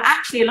thing, but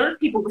actually a lot of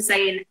people were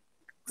saying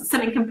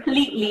something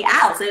completely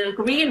else and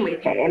agreeing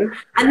with him.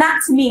 And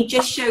that, to me,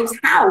 just shows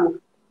how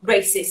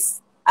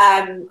racist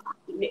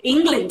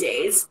England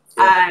is,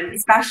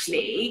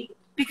 especially,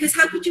 because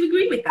how could you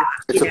agree with that?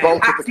 It's a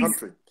bulk of the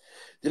country.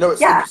 You know,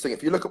 it's interesting.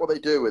 If you look at what they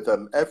do with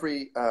them,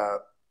 every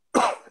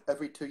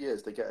 2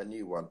 years they get a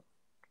new one.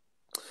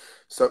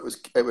 So it was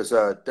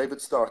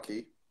David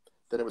Starkey,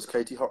 then it was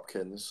Katie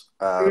Hopkins,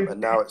 and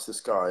now it's this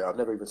guy. I've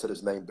never even said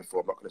his name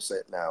before. I'm not going to say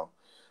it now.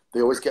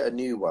 They always get a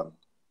new one.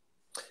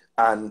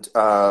 And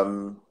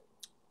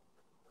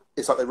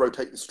it's like they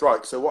rotate the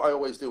strike. So what I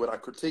always do when I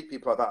critique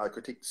people like that, I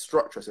critique the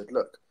structure. I said,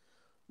 look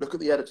at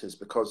the editors,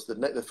 because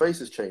the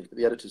faces change, but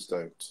the editors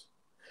don't.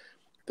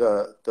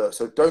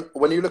 So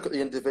when you look at the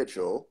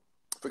individual,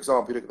 for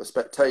example, you look at the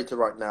Spectator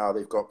right now,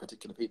 they've got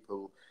particular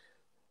people.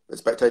 The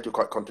Spectator are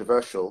quite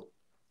controversial.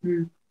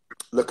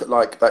 Look at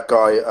like that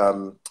guy,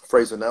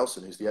 Fraser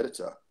Nelson, who's the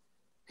editor.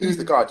 He's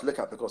the guy to look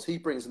at, because he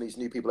brings in these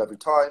new people every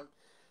time,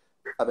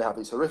 and they have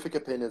these horrific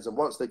opinions, and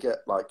once they get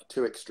like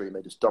too extreme,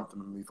 they just dump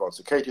them and move on.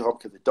 So Katie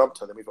Hopkins, they dumped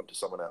her, they move on to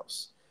someone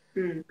else.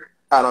 And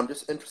I'm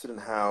just interested in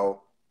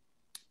how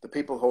the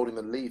people holding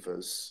the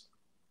levers,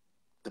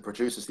 the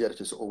producers, the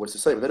editors, are always the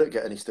same. They don't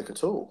get any stick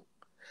at all.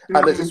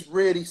 And there's this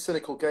really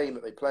cynical game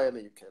that they play in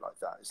the UK like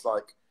that. It's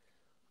like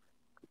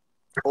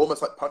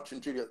almost like Punch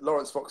and Juliet.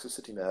 Lawrence Fox is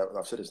sitting there, and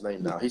I've said his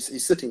name now.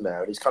 He's sitting there,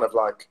 and he's kind of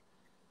like,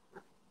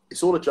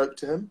 it's all a joke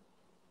to him.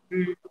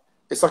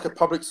 It's like a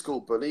public school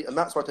bully, and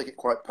that's why I take it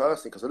quite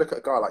personally, because I look at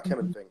a guy like him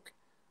and think,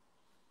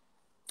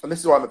 and this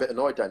is why I'm a bit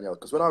annoyed, Danielle,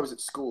 because when I was at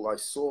school, I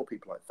saw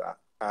people like that,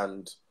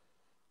 and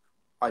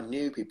I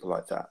knew people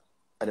like that.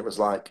 And it was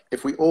like,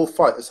 if we all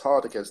fight as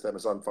hard against them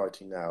as I'm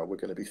fighting now, we're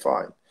going to be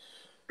fine.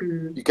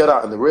 You get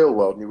out in the real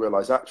world and you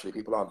realise actually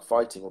people aren't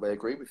fighting, or they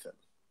agree with him.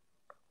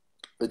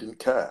 They didn't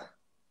care.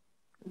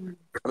 And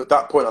at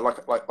that point, I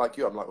like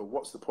you, I'm like, well,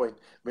 what's the point?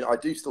 I mean, I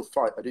do still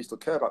fight. I do still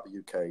care about the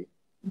UK,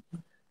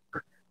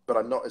 but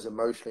I'm not as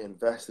emotionally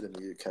invested in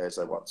the UK as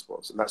I once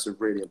was. And that's a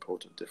really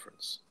important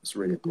difference. It's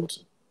really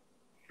important.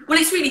 Well,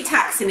 it's really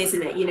taxing,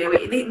 isn't it? You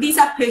know, these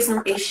are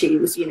personal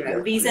issues, you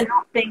know. These are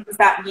not things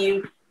that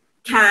you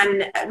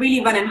can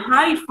really run and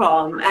hide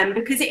from,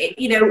 because it,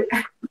 you know,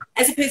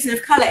 as a person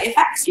of colour, it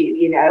affects you,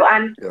 you know.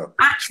 And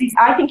actually,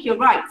 I think you're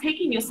right.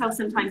 Taking yourself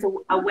sometimes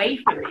away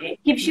from it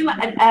gives you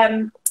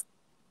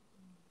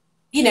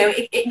you know,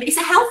 it's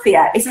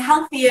healthier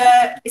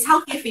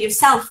for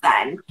yourself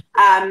then,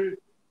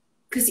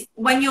 because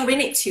when you're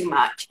in it too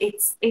much,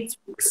 it's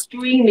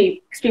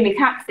extremely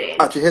taxing.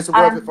 Actually, here's a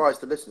word of advice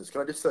to listeners.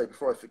 Can I just say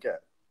before I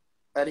forget,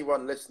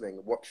 anyone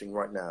listening, watching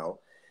right now,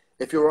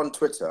 if you're on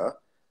Twitter,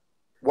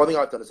 one thing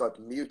I've done is I've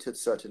muted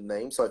certain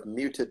names. I've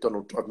muted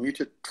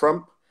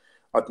Trump,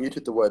 I've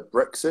muted the word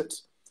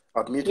Brexit,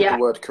 I've muted the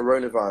word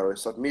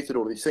coronavirus, I've muted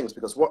all these things,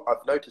 because what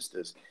I've noticed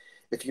is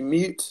if you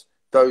mute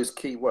those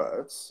key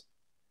words,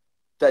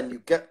 then you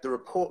get the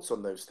reports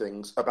on those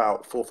things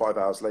about 4 or 5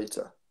 hours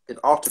later in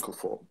article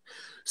form.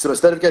 So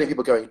instead of getting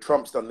people going,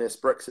 Trump's done this,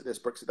 Brexit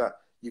that,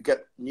 you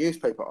get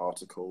newspaper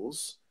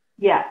articles,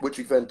 which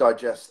you then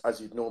digest as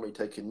you'd normally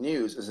take in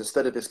news, as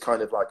instead of this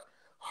kind of like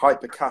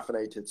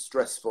hyper-caffeinated,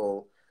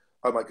 stressful,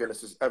 oh my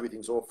goodness,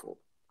 everything's awful.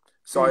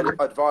 So I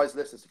advise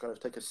listeners to kind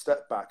of take a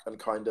step back and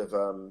kind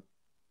of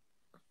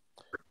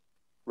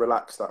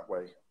relax that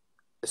way,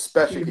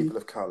 especially people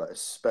of colour,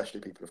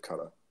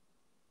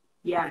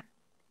 Yeah.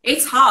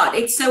 It's hard.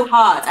 It's so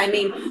hard. I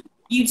mean,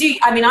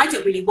 I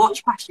don't really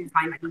watch Question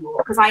Time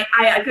anymore, because I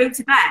go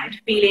to bed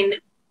feeling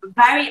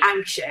very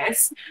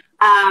anxious.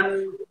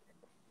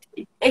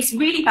 It's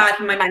really bad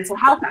for my mental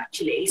health,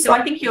 actually. So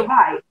I think you're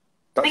right.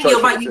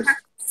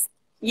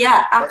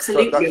 Yeah,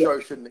 absolutely. That show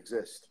shouldn't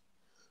exist.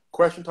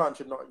 Question time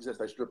should not exist.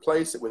 They should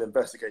replace it with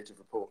investigative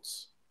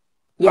reports.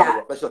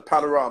 Yeah. They should have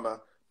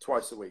Panorama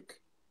twice a week.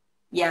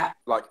 Yeah.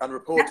 Like, and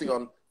reporting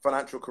on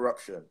financial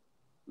corruption,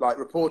 like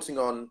reporting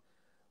on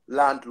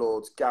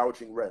landlords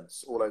gouging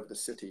rents all over the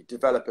city,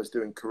 developers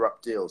doing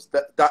corrupt deals.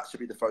 That should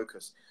be the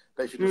focus.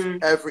 They should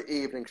just, every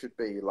evening should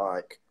be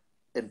like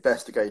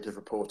investigative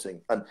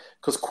reporting. And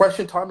because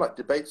question time, like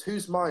debates,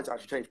 whose minds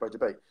actually changed by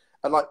debate?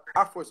 And like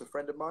Afua is a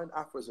friend of mine.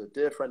 Afua is a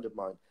dear friend of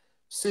mine.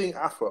 Seeing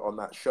Afua on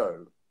that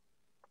show,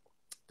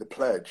 The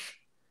Pledge,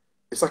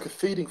 it's like a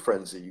feeding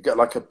frenzy. You get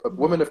like a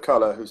woman of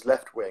color who's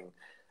left wing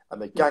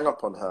and they gang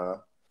up on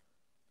her.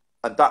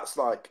 And that's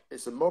like,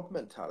 it's a mob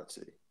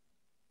mentality.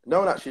 No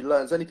one actually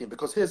learns anything,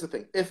 because here's the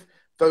thing. If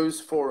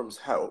those forums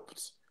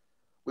helped,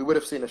 we would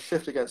have seen a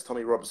shift against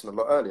Tommy Robinson a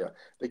lot earlier.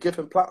 They give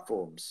him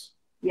platforms.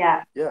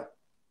 Yeah. Yeah.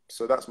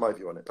 So that's my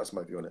view on it.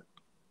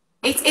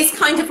 It's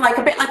kind of like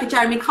a bit like a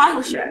Jeremy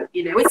Kyle show,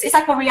 you know. It's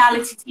like a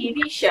reality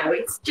TV show.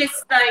 It's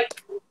just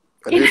like...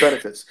 And who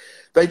benefits?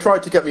 They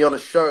tried to get me on a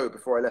show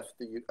before I left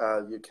the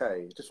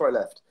UK. Just before I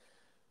left,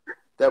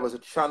 there was a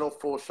Channel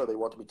 4 show they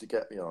wanted me to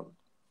get me on.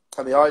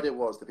 And the idea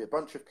was there'd be a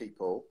bunch of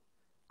people,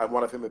 and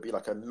one of them would be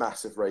like a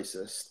massive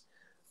racist,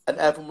 and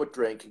everyone would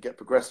drink and get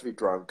progressively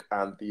drunk,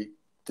 and the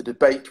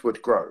debate would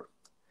grow.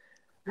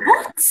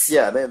 What?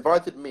 Yeah, they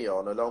invited me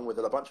on along with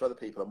a bunch of other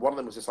people, and one of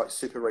them was this like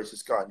super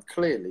racist guy, and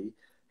clearly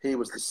he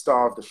was the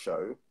star of the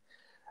show.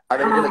 And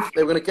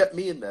they were going to get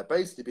me in there,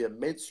 basically be a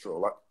minstrel,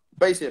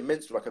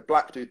 like a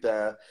black dude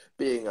there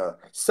being a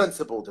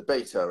sensible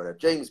debater and a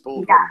James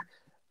Baldwin. Yeah.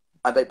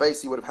 And they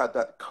basically would have had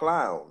that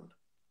clown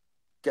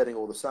getting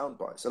all the sound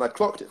bites. And I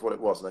clocked it for what it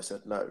was, and I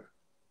said no.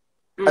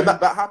 And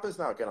that happens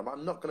now again.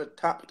 I'm not going to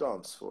tap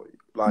dance for you.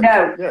 Like,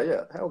 no.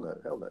 Yeah. Hell no.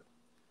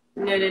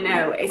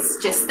 No. It's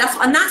just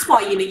that's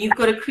why, you know, you've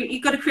got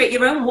to create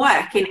your own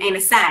work in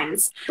a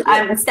sense.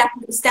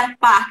 Step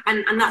back,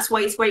 and that's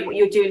why it's great what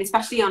you're doing,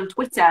 especially on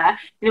Twitter.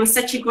 You know, it's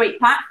such a great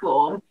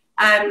platform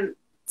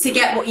to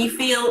get what you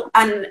feel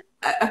and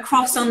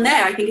across on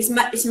there. I think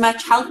it's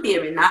much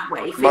healthier in that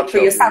way for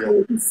yourself. Yeah.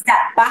 You can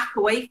step back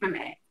away from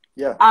it.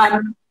 Yeah.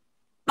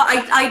 But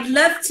I'd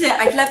love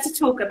to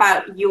talk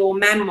about your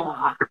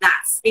memoir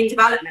that's in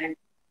development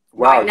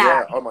right now.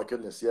 Yeah. Oh my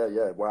goodness.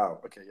 Yeah. Wow.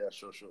 Okay. Yeah.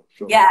 Sure.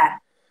 Yeah.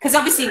 Because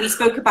obviously you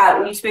spoke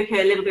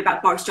a little bit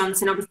about Boris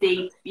Johnson.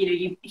 Obviously, you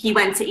know, he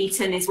went to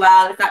Eton as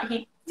well.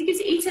 Did he go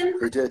to Eton?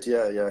 He did.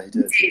 Yeah. He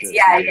did.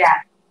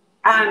 Yeah.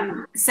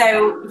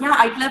 So yeah,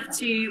 I'd love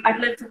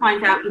to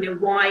find out, you know,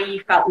 why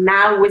you felt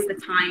now was the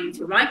time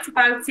to write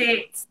about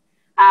it.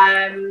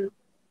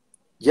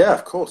 Yeah,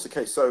 of course.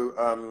 Okay,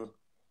 so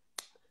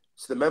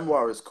the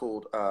memoir is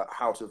called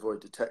How to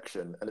Avoid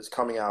Detection, and it's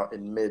coming out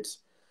in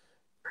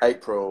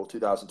mid-April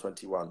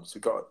 2021. So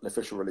we've got an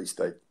official release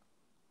date.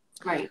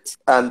 Right.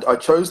 And I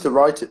chose to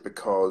write it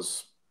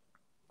because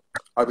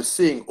I was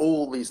seeing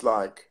all these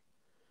like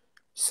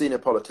senior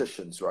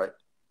politicians, right,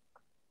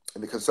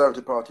 in the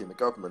Conservative Party and the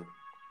government,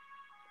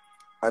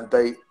 and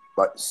they,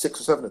 like 6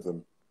 or 7 of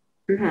them,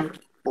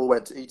 all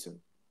went to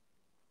Eton.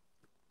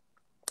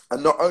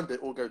 And not only did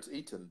they all go to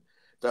Eton,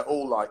 they're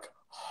all like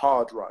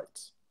hard right.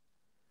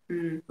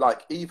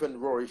 Like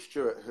even Rory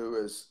Stewart,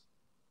 who is,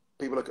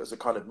 people look at as a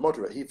kind of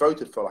moderate, he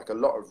voted for like a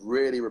lot of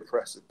really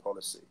repressive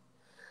policy.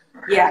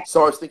 Yeah.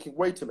 So I was thinking,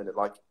 wait a minute,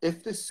 like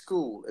if this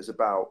school is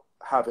about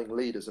having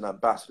leaders and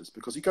ambassadors,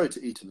 because you go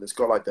to Eton, it's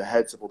got like the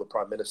heads of all the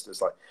prime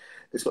ministers, like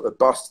it's got the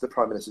busts of the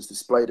prime ministers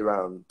displayed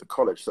around the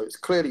college. So it's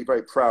clearly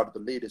very proud of the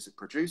leaders it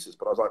produces.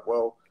 But I was like,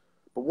 well,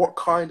 but what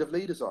kind of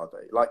leaders are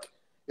they? Like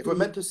if we're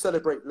meant to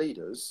celebrate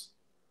leaders,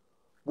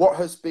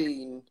 what's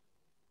the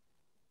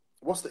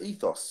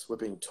ethos we're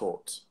being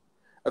taught?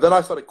 And then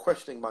I started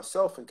questioning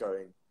myself and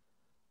going,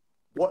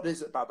 what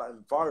is it about that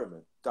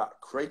environment that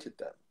created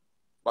them?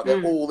 Like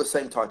they're all the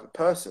same type of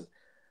person.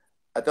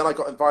 And then I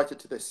got invited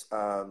to this,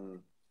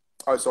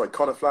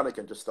 Connor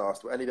Flanagan just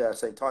asked, were any there at the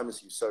same time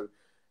as you? So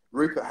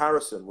Rupert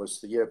Harrison was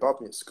the year above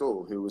me at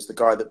school, who was the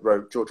guy that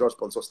wrote George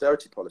Osborne's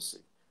austerity policy.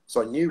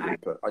 So I knew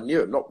Rupert. I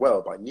knew him, not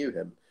well, but I knew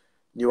him.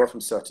 Knew of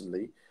him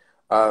certainly.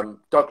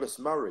 Douglas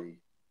Murray,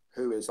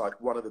 who is like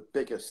one of the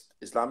biggest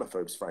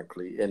Islamophobes,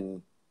 frankly,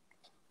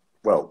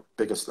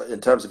 biggest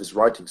in terms of his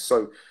writing,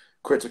 so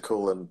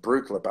critical and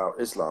brutal about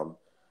Islam.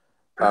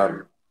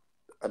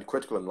 And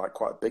critical in like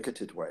quite a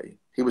bigoted way.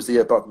 He was the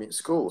year above me at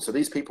school. So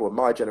these people were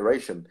my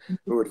generation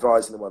who were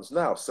advising the ones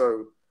now.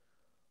 So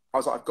I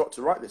was like, I've got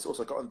to write this.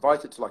 Also, I got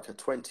invited to like a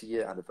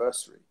 20-year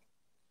anniversary.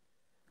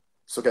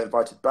 So I get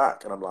invited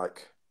back, and I'm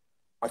like,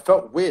 I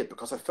felt weird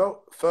because I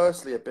felt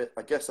firstly a bit,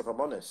 I guess if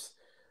I'm honest,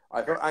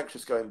 I felt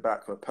anxious going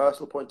back from a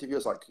personal point of view.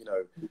 It's like, you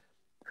know,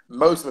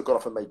 most of them have gone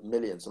off and made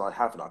millions, and I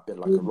haven't. I've been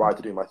like a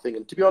writer doing my thing.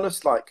 And to be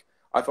honest, like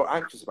I felt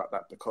anxious about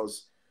that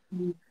because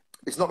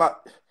it's not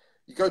that...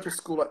 You go to a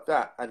school like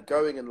that and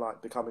going and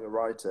like becoming a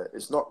writer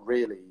is not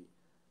really,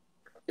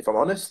 if I'm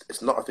honest,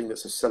 it's not a thing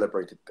that's a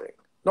celebrated thing.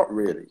 Not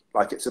really.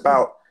 Like it's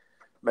about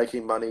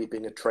making money,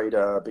 being a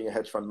trader, being a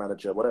hedge fund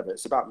manager, whatever.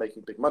 It's about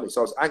making big money. So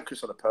I was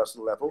anxious on a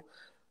personal level,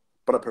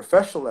 but on a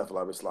professional level,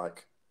 I was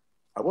like,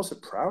 I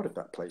wasn't proud of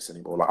that place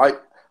anymore. Like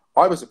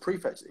I was a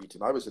prefect at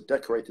Eton. I was a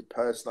decorated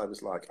person.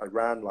 I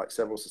ran like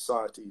several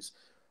societies.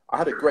 I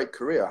had a great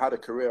career. I had a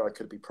career I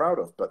could be proud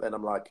of. But then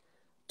I'm like,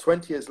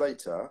 20 years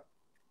later,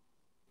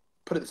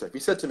 put it this way, if you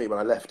said to me when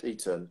I left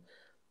Eton,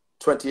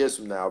 20 years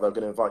from now, they're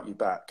going to invite you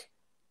back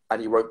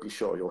and you won't be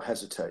sure, you'll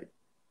hesitate.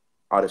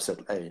 I'd have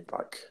said, hey,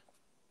 like,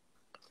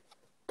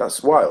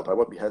 that's wild. I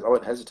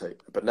won't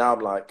hesitate. But now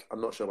I'm like,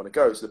 I'm not sure I want to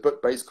go. So the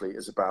book basically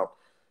is about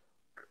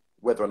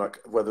whether or not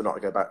I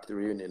go back to the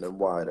reunion and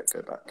why I don't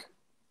go back.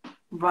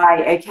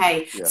 Right,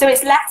 okay. Yeah. So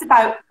it's less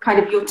about kind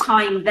of your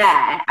time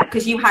there,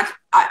 because you had,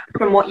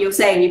 from what you're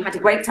saying, you had a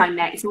great time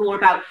there. It's more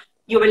about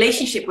your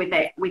relationship with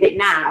it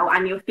now,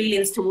 and your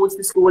feelings towards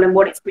the school and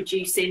what it's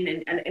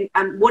producing,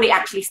 and what it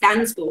actually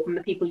stands for from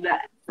the people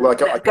that, I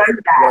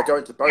go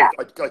into both. Yeah.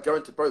 I go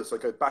into both, so I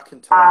go back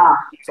in time.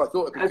 So I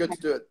thought it'd be good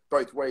to do it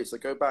both ways. I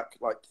go back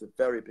like to the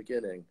very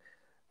beginning,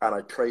 and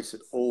I trace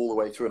it all the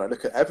way through, and I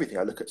look at everything.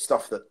 I look at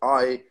stuff that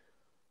I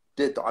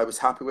did that I was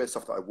happy with,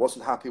 stuff that I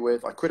wasn't happy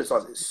with. I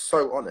criticize it. It's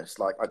so honest.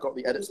 Like, I got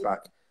the edits back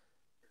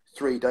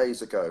 3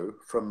 days ago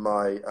from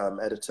my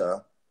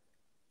editor,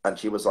 and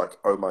she was like,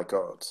 oh my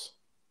God.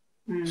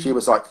 She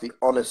was like, the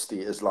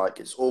honesty is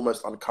like, it's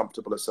almost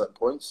uncomfortable at certain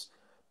points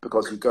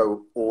because you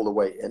go all the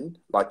way in.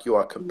 Like, you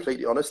are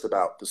completely honest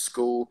about the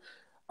school,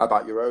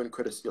 about your own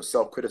your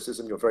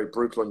self-criticism. You're very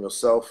brutal on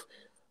yourself.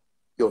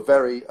 You're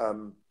very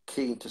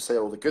keen to say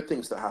all the good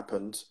things that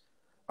happened.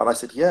 And I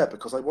said, yeah,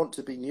 because I want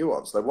to be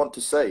nuanced. I want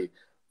to say,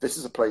 this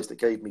is a place that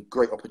gave me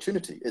great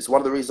opportunity. It's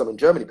one of the reasons I'm in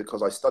Germany,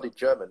 because I studied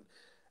German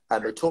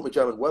and they taught me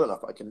German well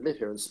enough that I can live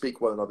here and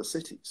speak well in other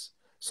cities.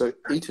 So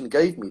Eton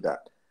gave me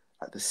that.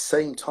 At the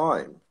same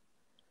time,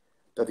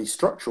 there are these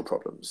structural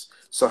problems.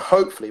 So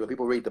hopefully when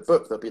people read the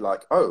book, they'll be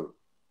like, oh,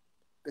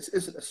 this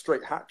isn't a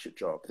straight hatchet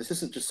job. This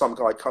isn't just some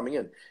guy coming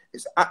in.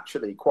 It's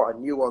actually quite a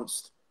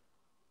nuanced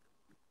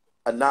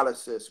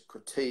analysis,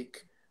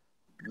 critique,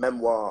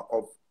 memoir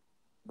of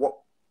what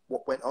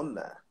went on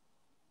there.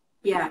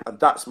 Yeah. And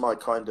that's my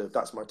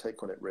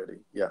take on it, really.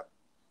 Yeah.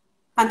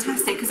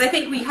 Fantastic. Because I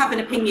think we have an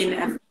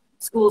opinion of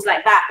schools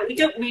like that, but we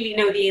don't really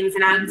know the ins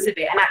and outs of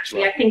it. And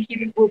actually, I think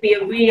it will be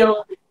a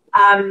real,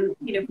 I'm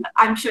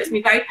sure it's going to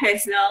be very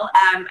personal.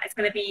 It's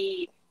going to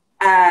be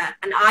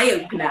an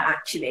eye-opener,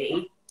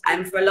 actually,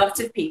 for a lot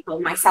of people,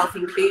 myself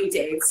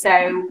included.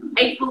 So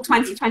April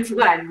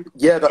 2021.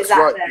 Yeah, that's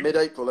right,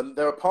 mid-April. And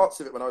there are parts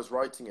of it when I was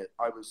writing it,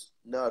 I was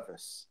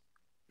nervous.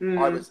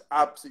 I was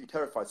absolutely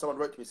terrified. Someone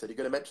wrote to me and said, you're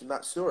going to mention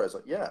that story? I was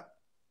like, yeah.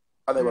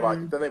 And they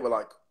were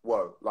like,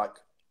 whoa, like,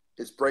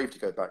 it's brave to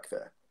go back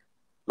there.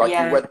 Like,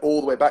 you went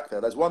all the way back there.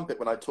 There's one bit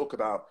when I talk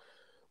about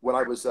when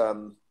I was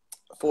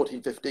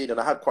 14, 15, and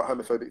I had quite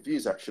homophobic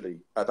views, actually,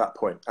 at that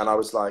point. And I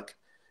was like,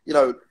 I'm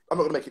not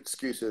going to make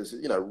excuses,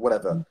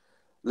 whatever.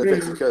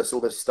 Leviticus,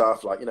 all this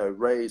stuff, like,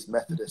 raised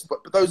Methodist.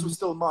 But those were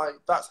still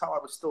that's how I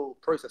was still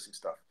processing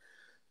stuff.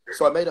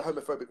 So I made a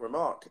homophobic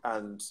remark,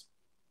 and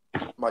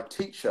my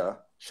teacher,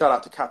 shout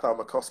out to Cathal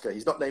McCosker,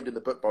 he's not named in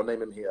the book, but I'll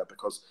name him here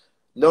because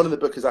no one in the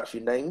book is actually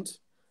named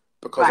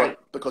because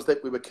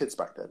we were kids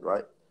back then,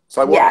 right?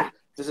 So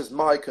this is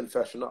my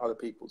confession, not other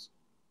people's.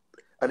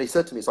 And he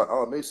said to me, he's like,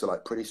 oh, Musa,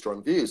 like, pretty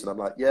strong views. And I'm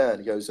like, yeah. And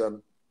he goes,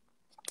 do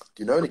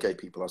you know any gay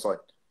people? I was like,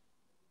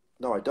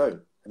 no, I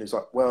don't. And he's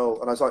like, well,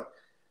 and I was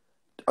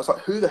like,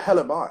 who the hell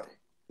am I?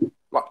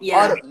 Like,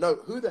 I don't know.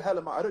 Who the hell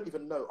am I? I don't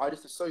even know. I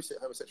just associate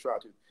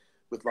homosexuality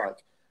with,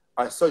 like,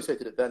 I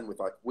associated it then with,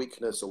 like,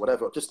 weakness or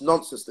whatever, just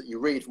nonsense that you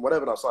read from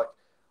whatever. And I was like,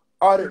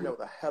 I don't know what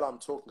the hell I'm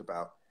talking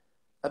about.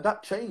 And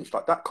that changed,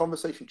 like, that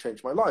conversation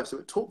changed my life. So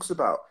it talks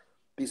about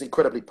these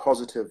incredibly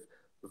positive,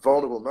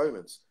 vulnerable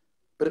moments.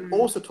 But it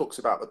also talks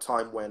about the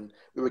time when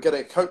we were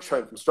getting a coach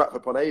home from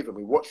Stratford-upon-Avon.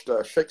 We watched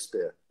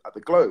Shakespeare at the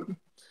Globe.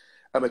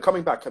 And we're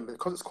coming back, and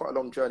because it's quite a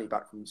long journey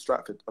back from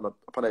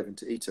Stratford-upon-Avon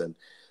to Eton,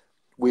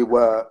 we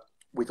thought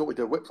we'd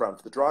do a whip round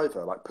for the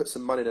driver, like put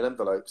some money in an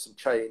envelope, some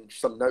change,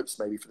 some notes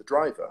maybe for the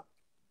driver.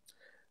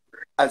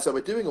 And so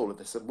we're doing all of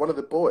this, and one of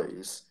the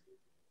boys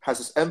has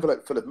this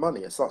envelope full of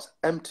money and starts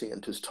emptying it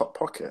into his top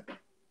pocket.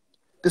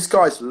 This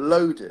guy's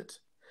loaded.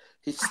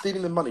 He's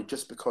stealing the money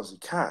just because he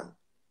can.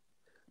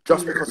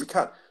 Just because he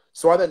can.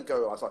 So I then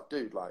go, I was like,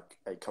 dude, like,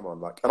 hey, come on,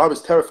 like, and I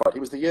was terrified. He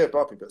was the year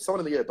above me, but someone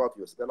in the year above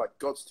you, they're like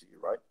gods to you,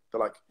 right?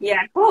 They're like,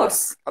 yeah, of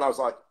course. And I was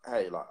like,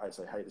 hey,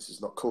 this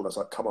is not cool. I was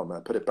like, come on,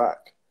 man, put it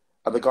back.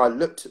 And the guy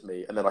looked at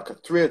me, and then like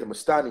 3 of them were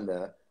standing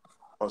there.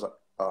 I was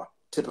like,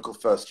 typical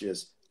first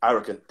years,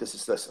 arrogant, this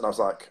is this. And I was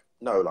like,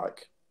 no,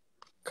 like,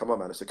 come on,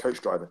 man, it's a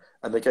coach driver.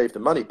 And they gave the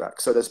money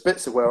back. So there's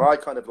bits of where I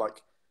kind of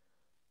like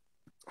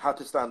had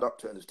to stand up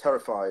to it and was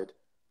terrified.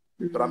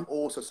 But I'm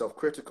also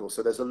self-critical.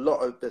 So there's a lot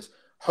of this.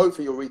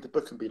 Hopefully you'll read the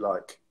book and be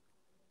like,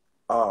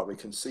 we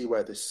can see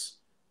where these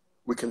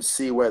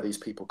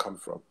people come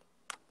from.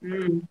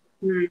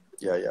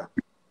 Yeah.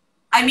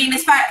 I mean,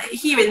 as far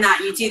hearing that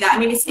you do that, I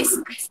mean,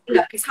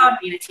 it's hard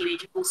being a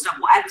teenager, full stop,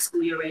 whatever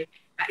school you're in,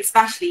 but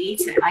especially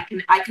Eton.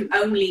 I can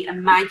only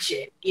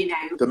imagine,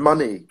 the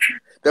money.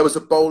 There was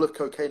a bowl of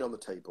cocaine on the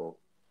table.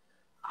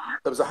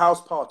 There was a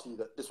house party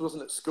this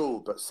wasn't at school,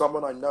 but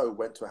someone I know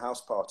went to a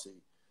house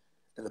party.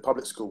 in the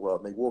public school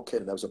world, and they walk in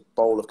and there was a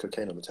bowl of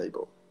cocaine on the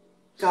table.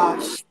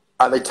 Gosh.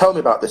 And they tell me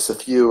about this a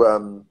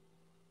few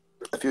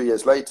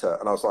years later,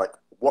 and I was like,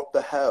 what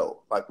the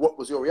hell? Like, what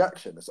was your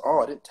reaction? I said,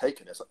 oh, I didn't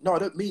take it. It's like, no, I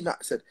don't mean that.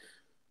 I said,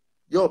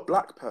 you're a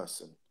black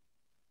person.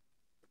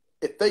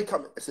 If they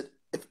come, I said,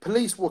 if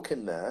police walk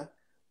in there,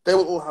 they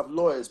will all have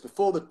lawyers.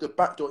 Before the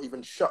back door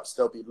even shuts,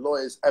 there'll be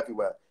lawyers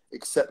everywhere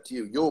except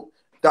you.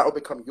 That will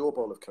become your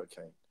bowl of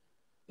cocaine.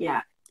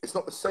 Yeah. It's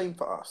not the same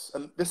for us.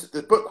 And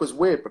the book was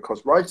weird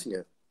because writing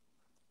it,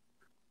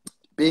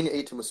 being at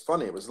Eton was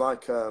funny. It was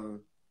like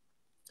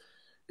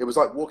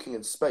walking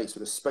in space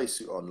with a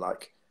spacesuit on.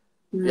 Like,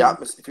 the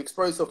atmosphere, if you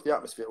expose yourself to the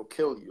atmosphere, it will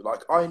kill you.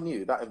 Like, I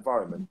knew that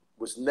environment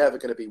was never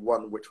going to be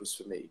one which was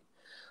for me.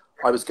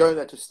 I was going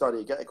there to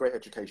study, get a great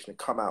education and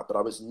come out, but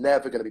I was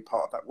never going to be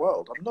part of that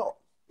world. I'm not.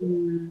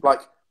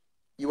 Like,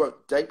 you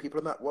won't date people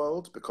in that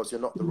world because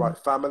you're not the right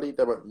family.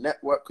 They won't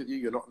network with you.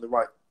 You're not in the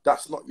right,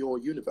 that's not your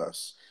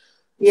universe.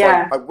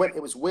 Yeah. So I went,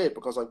 it was weird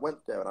because I went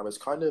there and I was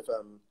kind of,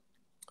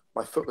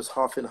 my foot was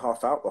half in,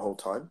 half out the whole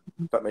time.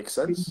 If that makes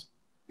sense.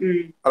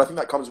 And I think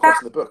that comes across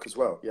in the book as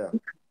well. Yeah.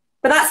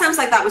 But that sounds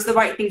like that was the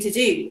right thing to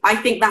do. I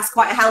think that's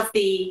quite a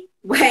healthy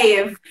way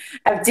of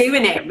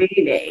doing it,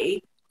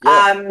 really.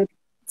 Yeah.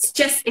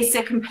 It's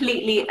a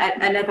completely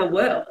another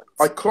world.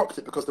 I clocked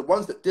it because the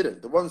ones that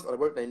didn't, the ones that I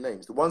won't name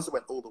names, the ones that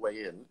went all the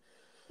way in,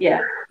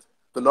 yeah,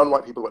 the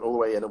non-white people went all the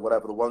way in and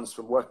whatever, the ones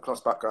from working class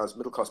backgrounds,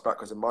 middle class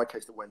backgrounds, in my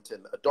case, that went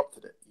in, that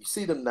adopted it. You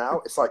see them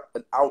now, it's like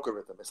an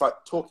algorithm. It's like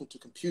talking to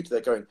a computer.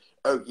 They're going,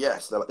 oh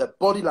yes. They're like, their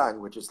body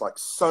language is like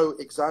so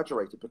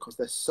exaggerated because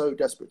they're so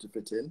desperate to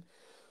fit in.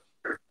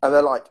 And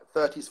they're like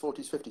 30s,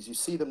 40s, 50s. You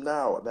see them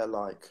now and they're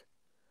like,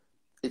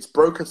 it's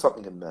broken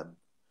something in them.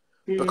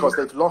 Because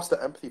they've lost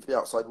their empathy for the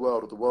outside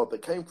world or the world they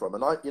came from.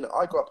 And I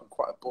grew up in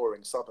quite a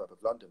boring suburb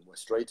of London,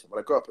 West Drayton. When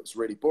I grew up, it was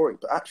really boring.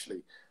 But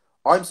actually,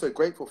 I'm so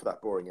grateful for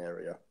that boring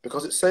area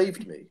because it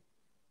saved me.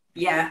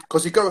 Yeah.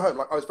 Because you go home,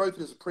 like I was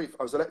elected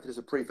as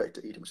a prefect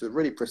at Eton, which is a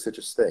really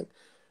prestigious thing.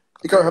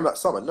 You go home that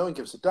summer, no one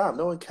gives a damn,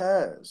 no one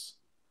cares.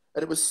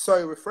 And it was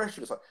so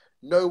refreshing. It's like,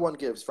 no one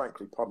gives,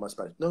 frankly, pardon my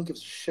Spanish, no one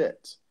gives a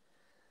shit.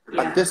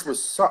 Yeah. And this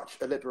was such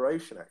a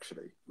liberation,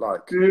 actually.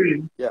 Like,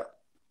 yeah.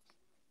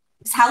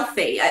 It's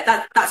healthy.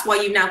 That's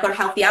why you've now got a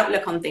healthy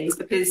outlook on things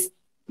because,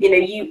 you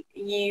know,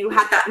 you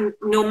had that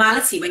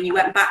normality when you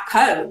went back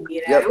home,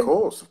 you know? Yeah,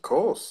 of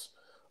course.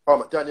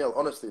 Oh, Danielle,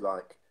 honestly,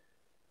 like,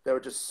 there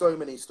are just so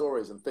many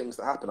stories and things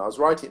that happen. I was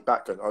writing it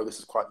back going, oh, this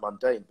is quite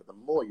mundane. But the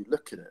more you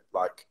look at it,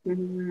 like,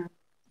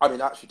 I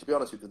mean, actually, to be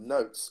honest with you, the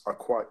notes are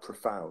quite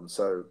profound.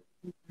 So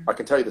I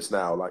can tell you this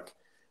now, like,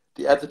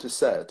 the editor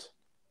said,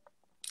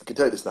 I can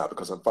tell you this now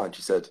because I'm fine.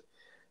 She said,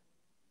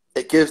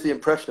 it gives the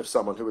impression of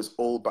someone who is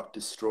all but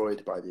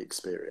destroyed by the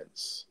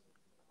experience.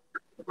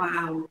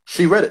 Wow.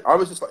 She read it. I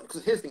was just like,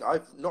 because here's the thing,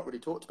 I've not really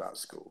talked about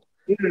school.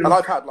 And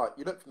I've had, like,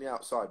 you look from the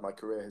outside, my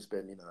career has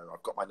been, you know,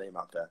 I've got my name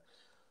out there.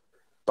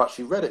 But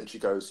she read it and she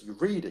goes, you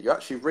read it. You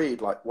actually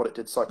read, like, what it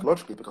did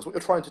psychologically. Because what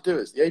you're trying to do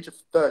is, at the age of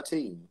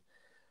 13,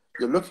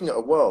 you're looking at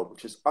a world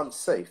which is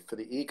unsafe for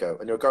the ego.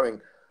 And you're going,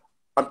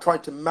 I'm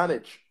trying to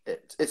manage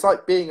it. It's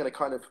like being in a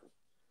kind of...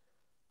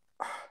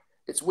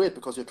 It's weird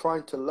because you're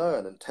trying to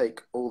learn and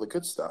take all the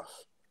good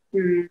stuff.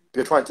 You're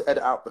trying to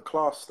edit out the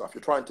class stuff.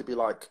 You're trying to be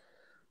like,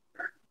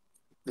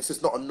 this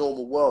is not a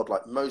normal world.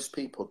 Like, most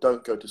people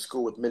don't go to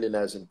school with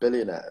millionaires and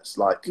billionaires.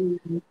 Like,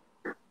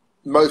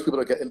 most people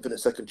don't get infinite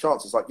second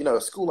chances. Like, you know,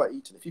 a school like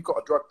Eton, if you've got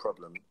a drug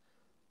problem,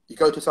 you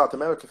go to South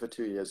America for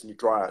 2 years and you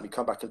dry out and you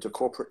come back into a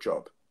corporate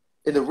job.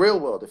 In the real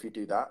world, if you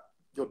do that,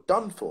 you're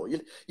done for.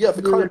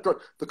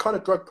 The kind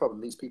of drug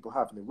problem these people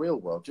have in the real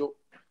world, you're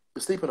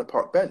sleeping on a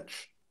park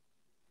bench.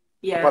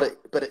 Yeah.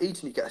 But at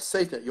Eton, you get a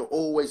safety net. You're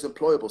always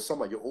employable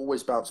somewhere. You're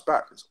always bounce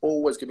back. There's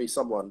always going to be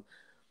someone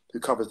who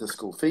covers the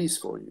school fees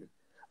for you.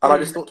 And I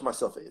just thought to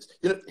myself,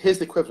 here's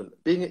the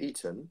equivalent. Being at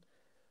Eton,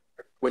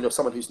 when you're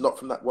someone who's not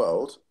from that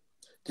world,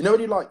 do you know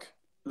when you like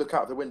look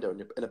out of the window and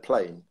you're in a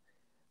plane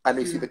and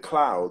you see the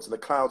clouds and the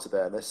clouds are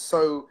there and they're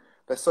so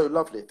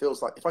lovely. It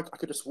feels like if I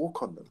could just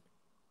walk on them.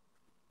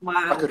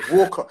 Wow. I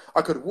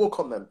could walk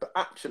on them, but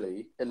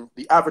actually, in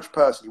the average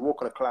person, you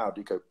walk on a cloud,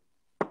 you go.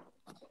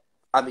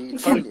 And the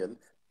Etonian,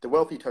 the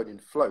wealthy Etonian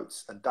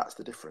floats, and that's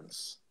the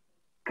difference.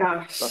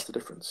 Gosh. That's the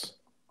difference.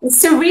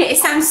 It's surreal. It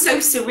sounds so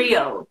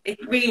surreal. It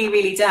really,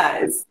 really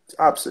does. It's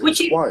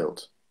absolutely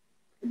wild.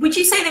 Would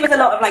you say there was a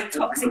lot of like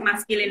toxic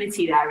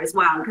masculinity there as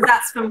well? Because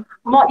that's from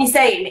what you're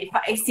saying,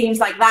 it seems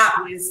like that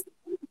was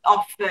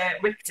off the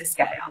Richter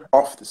scale.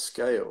 Off the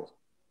scale.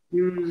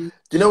 Do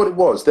you know what it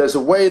was? There's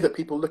a way that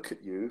people look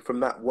at you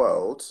from that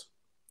world.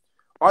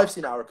 I've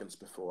seen arrogance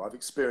before. I've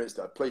experienced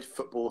it. I've played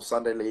football,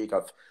 Sunday league.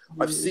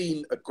 I've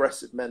seen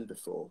aggressive men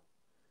before.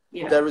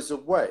 Yeah. There is a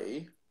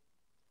way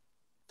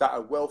that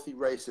a wealthy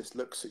racist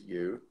looks at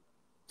you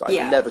that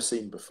I've never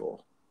seen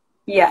before.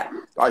 Yeah.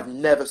 I've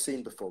never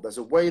seen before. There's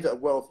a way that a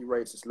wealthy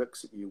racist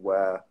looks at you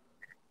where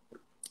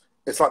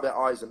it's like their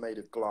eyes are made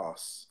of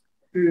glass.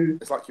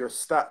 It's like you're a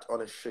stat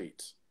on a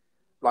sheet.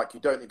 Like you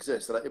don't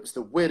exist. And it was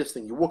the weirdest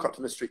thing. You walk up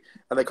to the street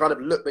and they kind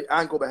of look, they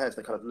angle their heads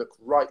and they kind of look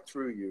right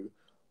through you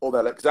or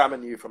they'll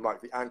examine you from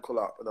like the ankle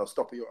up, and they'll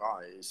stop at your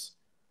eyes,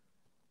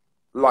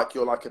 like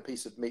you're like a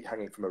piece of meat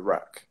hanging from a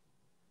rack.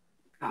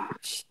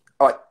 Gosh.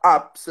 Like,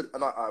 absolutely,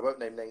 and I won't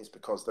name names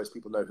because those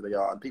people know who they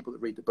are, and people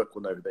that read the book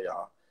will know who they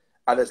are.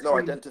 And there's no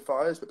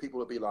identifiers, but people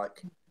will be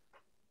like,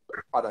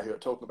 I know who you're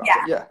talking about.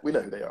 Yeah, But yeah, we know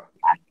who they are.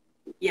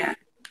 Yeah.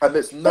 And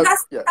there's no,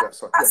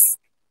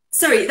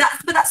 sorry.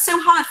 But that's so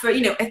hard for,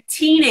 you know, a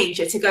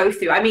teenager to go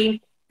through. I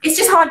mean, it's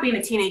just hard being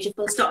a teenager,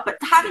 full stop. But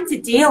having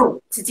to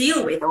deal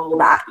with all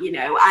that, you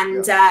know,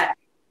 and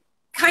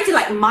kind of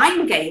like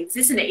mind games,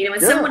 isn't it? You know,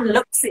 when someone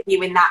looks at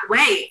you in that way,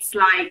 it's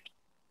like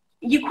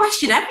you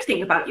question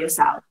everything about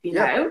yourself. You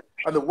know.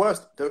 And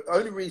the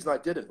only reason I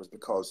didn't was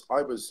because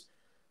I was.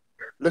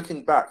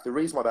 Looking back, the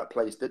reason why that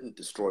place didn't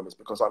destroy me is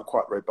because I'm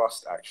quite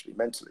robust, actually,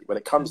 mentally. When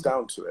it comes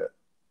down to it,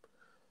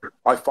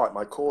 I fight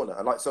my corner.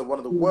 And like, so one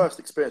of the worst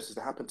experiences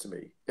that happened to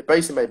me, it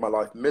basically made my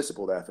life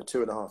miserable there for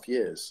 2.5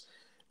 years.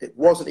 It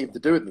wasn't even to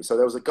do with me. So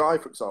there was a guy,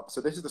 for example,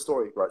 so this is the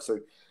story, right? So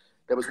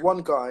there was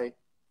one guy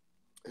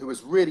who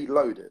was really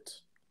loaded.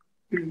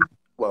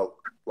 Well,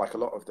 like a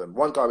lot of them.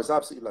 One guy was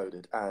absolutely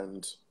loaded,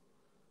 and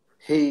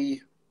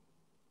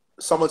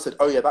someone said,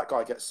 oh yeah, that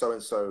guy gets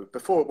so-and-so.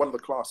 Before one of the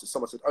classes,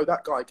 someone said, oh,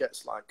 that guy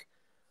gets like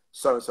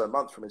so-and-so a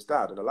month from his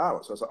dad, an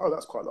allowance. I was like, oh,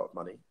 that's quite a lot of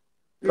money.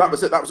 That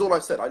was it. That was all I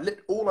said.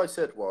 All I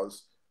said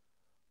was,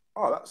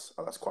 oh,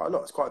 that's quite a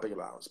lot. It's quite a big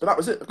allowance. But that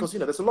was it, because, you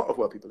know, there's a lot of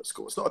work people at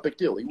school. It's not a big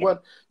deal. You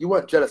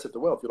weren't jealous of the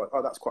wealth. You're like,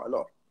 oh, that's quite a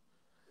lot.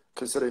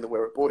 Considering that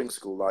we're at boarding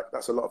school, like,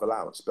 that's a lot of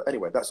allowance. But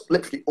anyway, that's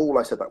literally all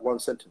I said, that one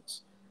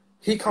sentence.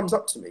 He comes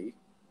up to me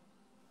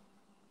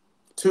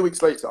 2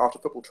 weeks later after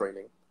football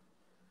training.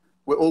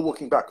 We're all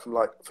walking back from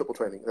like football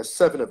training. There's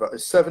 7 of us.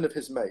 There's 7 of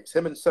his mates.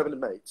 Him and 6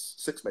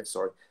 mates,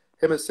 sorry.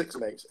 Him and 6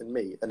 mates and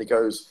me. And he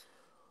goes,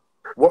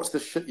 what's the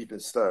shit you've been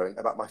stirring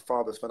about my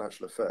father's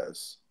financial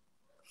affairs?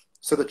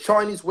 So the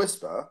Chinese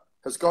whisper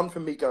has gone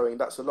from me going,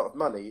 that's a lot of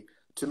money,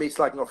 to me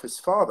slagging off his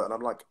father. And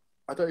I'm like,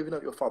 I don't even know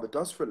what your father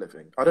does for a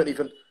living.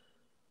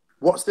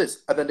 What's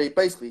this? And then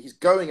he's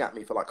going at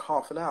me for like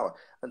half an hour.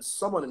 And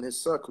someone in his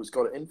circle who's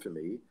got it in for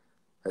me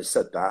has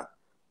said that.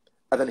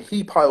 And then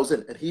he piles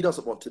in, and he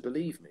doesn't want to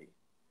believe me.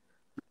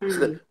 So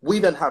that we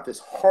then have this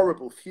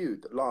horrible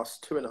feud that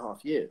lasts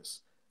 2.5 years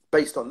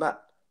based on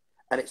that.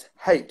 And it's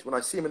hate. When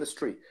I see him in the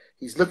street,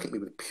 he's looking at me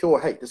with pure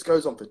hate. This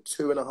goes on for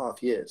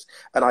 2.5 years.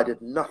 And I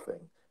did nothing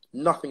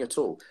at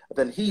all. And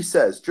then he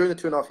says, during the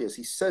 2.5 years,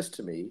 he says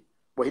to me,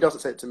 well, he doesn't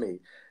say it to me.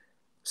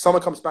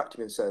 Someone comes back to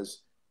me and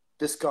says,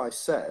 this guy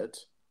said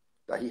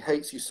that he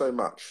hates you so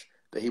much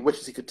that he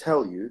wishes he could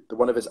tell you that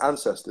one of his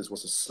ancestors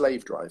was a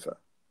slave driver.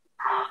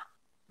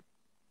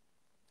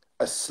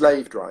 A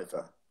slave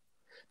driver.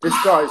 This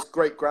guy's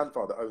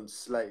great-grandfather owned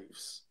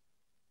slaves.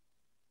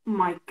 Oh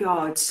my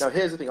God. Now,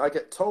 here's the thing. I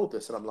get told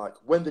this, and I'm like,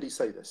 when did he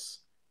say this?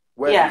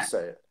 Where did he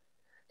say it?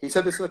 He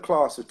said this in a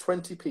class of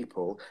 20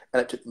 people,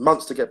 and it took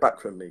months to get back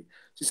from me.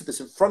 So he said this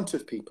in front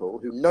of people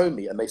who know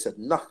me, and they said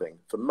nothing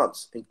for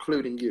months,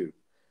 including you.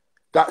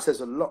 That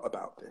says a lot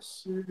about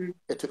this.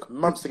 It took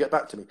months to get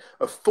back to me.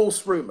 A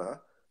false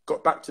rumour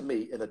got back to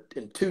me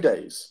in 2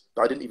 days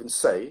that I didn't even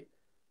say.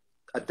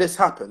 And this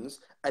happens,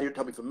 and you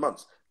tell me for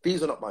months.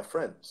 These are not my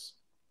friends.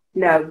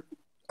 No.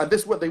 And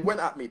this, when they went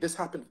at me, this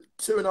happened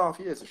 2.5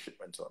 years. Of shit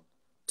went on.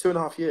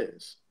 2.5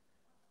 years.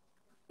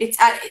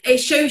 It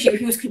shows you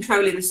who's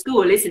controlling the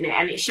school, isn't it?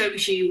 And it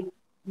shows you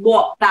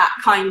what that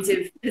kind of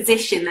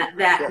position that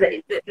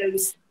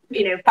those,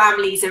 you know,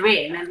 families are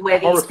in, and where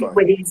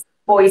these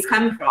boys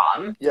come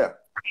from. Yeah.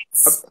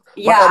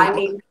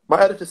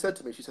 My editor said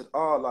to me, she said,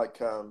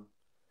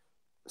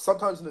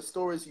 sometimes in the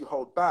stories you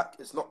hold back,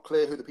 it's not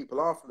clear who the people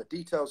are from the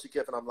details you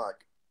give. And I'm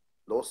like,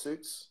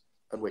 lawsuits,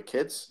 and we're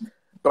kids.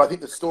 But I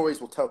think the stories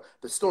will tell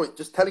the story.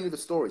 Just telling you the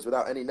stories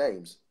without any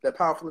names, they're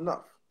powerful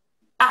enough.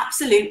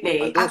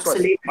 Absolutely.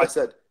 Absolutely. I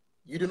said,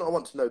 you do not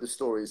want to know the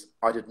stories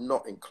I did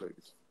not include.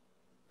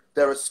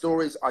 There are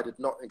stories I did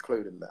not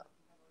include in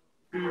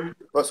there.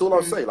 That's all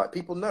I'll say. Like,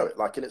 people know it.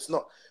 Like, and it's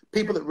not,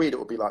 people that read it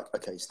will be like,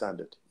 okay,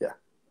 standard. Yeah.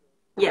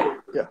 Yeah.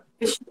 Yeah.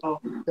 For sure.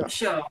 Yeah. For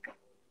sure.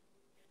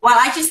 Well,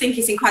 I just think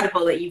it's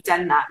incredible that you've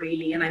done that,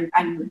 really. And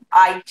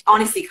I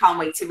honestly can't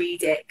wait to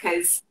read it,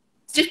 because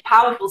it's just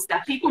powerful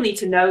stuff. People need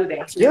to know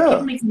this. Yeah.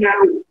 People need to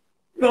know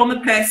from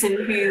a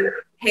person who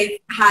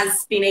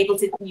has been able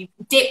to, you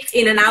dipped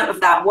in and out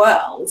of that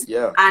world.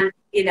 Yeah. And,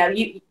 you know,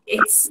 you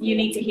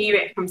need to hear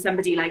it from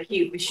somebody like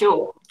you, for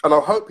sure. And I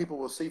hope people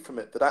will see from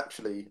it that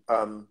actually,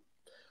 I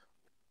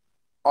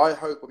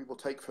hope what people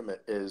take from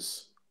it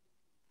is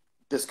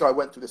this guy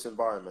went through this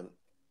environment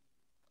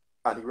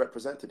and he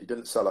represented, he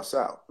didn't sell us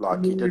out.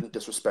 Like, he didn't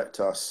disrespect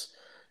us.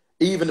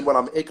 Even when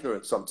I'm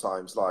ignorant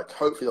sometimes, like,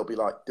 hopefully they'll be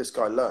like, this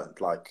guy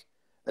learned. Like,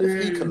 and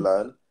if he can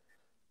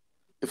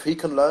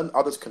learn,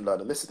 others can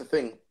learn. And this is the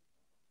thing.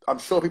 I'm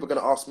sure people are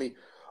going to ask me,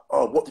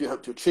 oh, what do you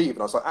hope to achieve? And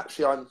I was like,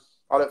 actually, I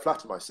don't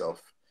flatter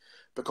myself.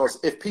 Because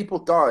if people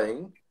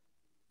dying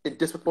in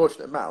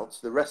disproportionate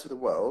amounts, the rest of the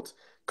world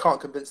can't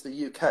convince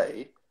the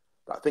UK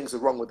that things are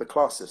wrong with the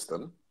class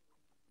system,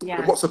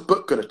 then what's a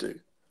book going to do?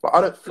 Like,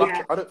 I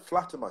don't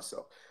flatter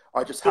myself.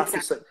 I just have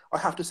to say, I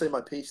have to say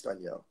my piece,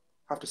 Danielle.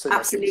 I have to say my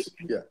piece.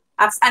 Yeah.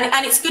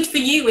 And it's good for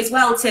you as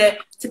well to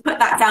put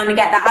that down and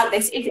get that out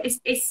there.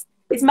 It's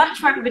as much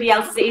for everybody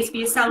else as it is for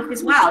yourself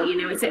as well.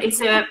 You know, it's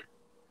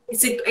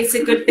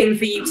a good thing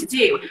for you to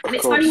do. And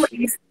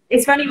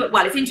it's funny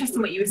well, it's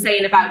interesting what you were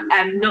saying about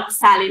not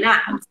selling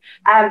out.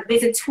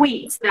 There's a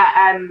tweet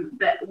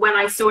that when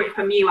I saw it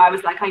from you, I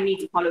was like, I need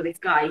to follow this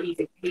guy.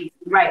 He's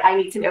right. I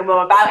need to know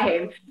more about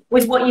him.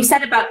 Was what you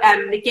said about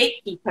the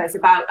gatekeepers,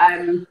 about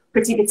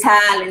Priti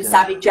Patel and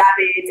Sajid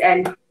Javid,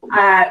 and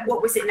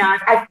what was it now?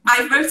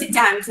 I wrote it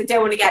down because I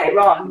don't want to get it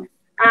wrong.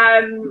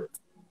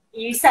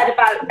 You said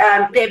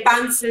about their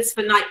bouncers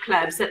for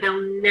nightclubs that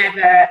they'll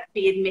never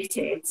be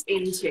admitted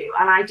into,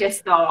 and I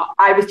just thought,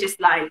 I was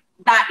just like,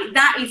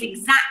 that is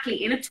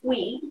exactly, in a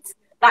tweet,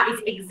 that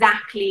is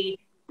exactly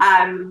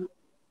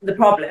the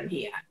problem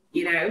here,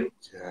 you know?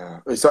 Yeah,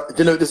 exactly.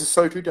 You know, this is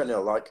so true,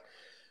 Danielle. Like,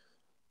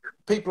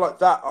 people like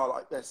that are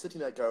like, they're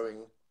sitting there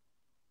going,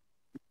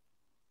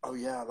 oh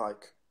yeah,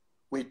 like,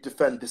 we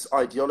defend this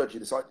ideology.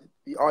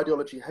 The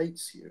ideology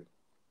hates you.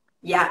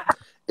 Yeah.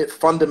 It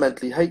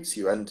fundamentally hates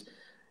you. And,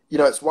 you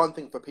know, it's one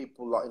thing for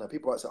people like, you know,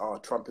 people like say, oh,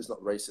 Trump is not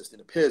racist. You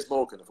know, Piers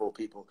Morgan, of all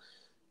people,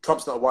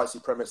 Trump's not a white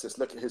supremacist.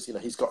 Look at his, you know,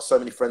 he's got so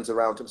many friends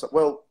around him. It's like,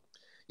 well,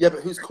 yeah,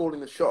 but who's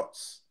calling the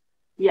shots?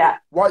 Yeah.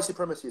 White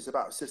supremacy is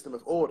about a system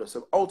of order.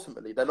 So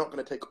ultimately, they're not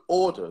going to take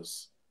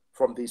orders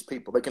from these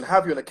people. They can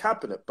have you in a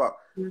cabinet, but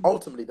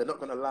ultimately, they're not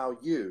going to allow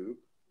you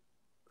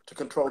to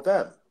control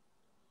them.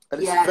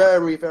 And it's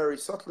very, very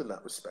subtle in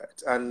that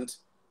respect. And,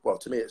 well,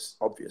 to me, it's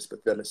obvious,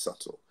 but then it's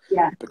subtle.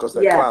 Yeah. Because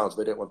they're clowns.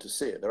 They don't want to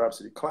see it. They're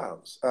absolute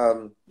clowns.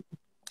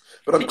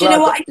 But I'm glad. You know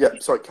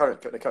what? Sorry, Karen.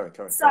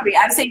 Sorry,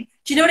 I was saying,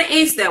 do you know what it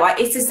is, though?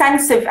 It's a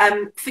sense of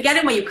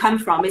forgetting where you come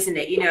from, isn't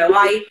it? You know,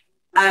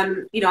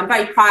 I'm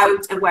very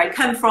proud of where I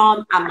come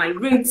from and my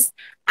roots.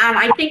 And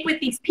I think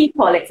with these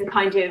people, it's a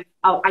kind of,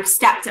 oh, I've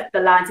stepped up the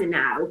ladder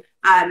now.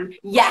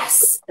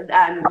 Yes,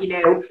 you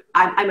know,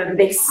 I'm of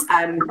this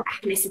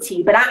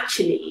ethnicity, but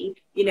actually,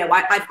 you know,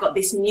 I've got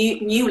this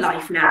new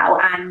life now,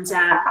 and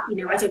you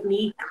know, I don't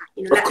need that.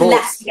 You know,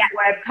 let's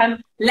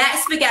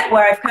forget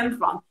where I've come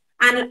from.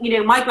 And you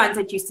know, my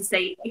granddad used to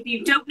say, if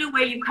you don't know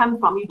where you come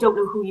from, you don't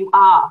know who you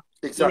are.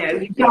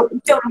 Exactly. You know,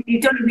 you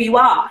don't know who you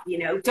are. You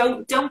know,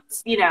 don't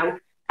you know.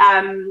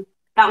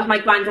 That was my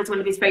granddad's one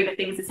of his favourite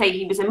things to say.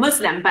 He was a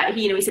Muslim, but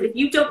he said, if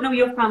you don't know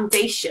your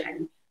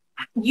foundation,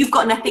 you've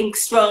got nothing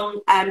strong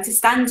to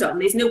stand on.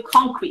 There's no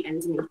concrete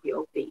underneath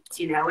your feet,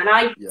 you know. And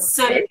I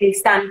certainly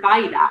stand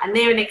by that. And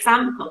they're an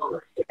example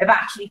of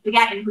actually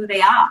forgetting who they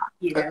are,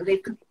 you know.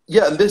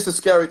 Yeah, and this is a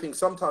scary thing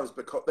sometimes,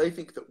 because they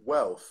think that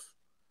wealth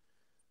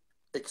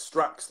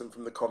extracts them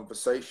from the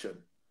conversation.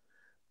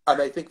 And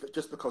they think that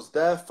just because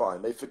they're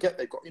fine, they forget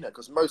they've got, you know,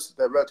 because most of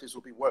their relatives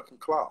will be working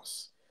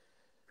class.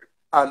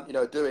 And, you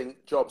know, doing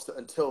jobs that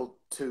until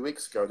 2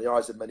 weeks ago, in the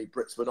eyes of many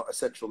Brits, were not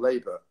essential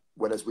labour,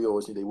 when as we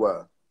always knew they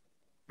were.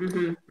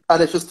 And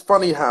it's just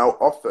funny how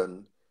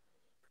often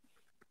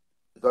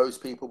those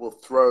people will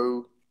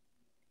throw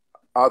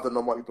other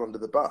non-white people under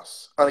the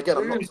bus. And again,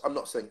 I'm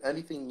not saying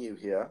anything new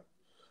here.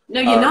 No,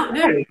 you're not,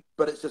 no.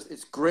 But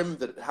it's grim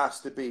that it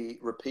has to be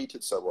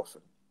repeated so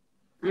often.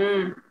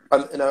 And,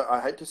 you know, I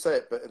hate to say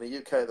it, but in the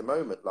UK at the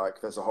moment,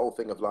 like, there's a whole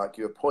thing of, like,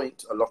 you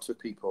appoint a lot of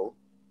people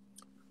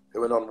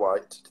who are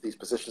non-white to these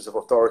positions of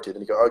authority, and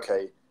then you go,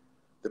 okay,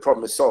 the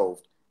problem is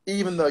solved.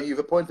 Even though you've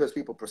appointed those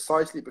people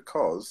precisely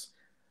because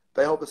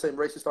they hold the same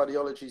racist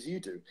ideologies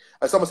you do.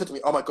 And someone said to me,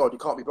 oh my God, you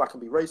can't be black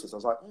and be racist. I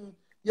was like,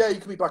 yeah, you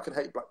can be black and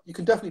hate black. You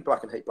can definitely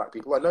black and hate black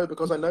people. I know,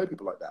 because I know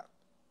people like that.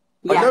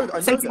 Yeah, I know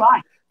so that. do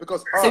I.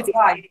 Because so do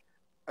I.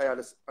 Hey,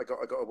 Alice, I got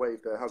a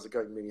wave there. How's it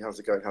going, Mimi? How's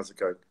it going?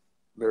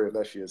 Miriam,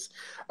 there she is.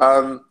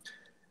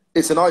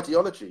 It's an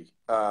ideology,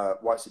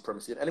 white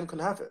supremacy, and anyone can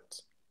have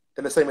it.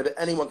 In the same way that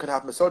anyone can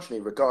have misogyny,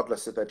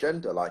 regardless of their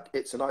gender. Like,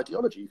 it's an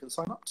ideology you can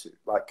sign up to.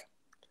 Like,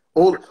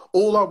 all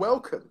are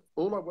welcome.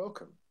 All are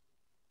welcome.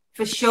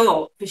 For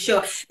sure. But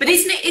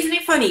isn't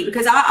it funny?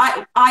 Because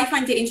I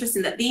find it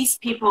interesting that these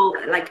people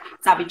like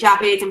Sajid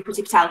Javid and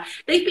Priti Patel,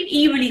 they've been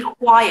eerily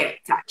quiet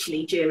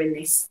actually during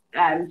this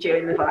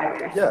during the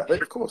virus. Yeah,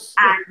 of course.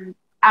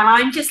 And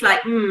I'm just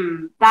like,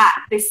 why?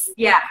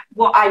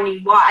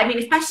 I mean,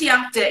 especially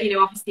after, you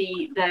know,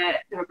 obviously the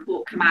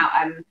report came out,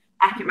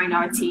 ethnic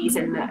minorities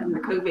and the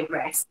COVID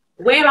risk.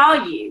 Where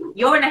are you?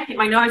 You're an ethnic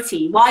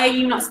minority. Why are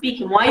you not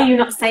speaking? Why are you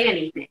not saying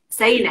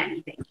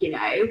anything, you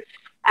know?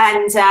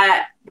 And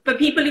for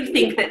people who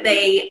think that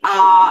they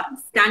are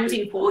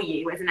standing for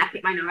you as an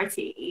ethnic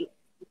minority,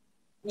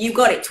 you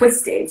got it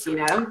twisted, you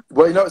know?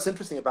 Well, you know, what's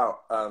interesting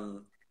about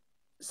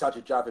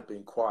Sajid Javid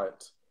being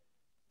quiet.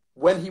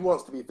 When he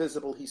wants to be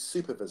visible, he's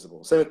super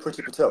visible. Same with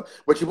Priti Patel.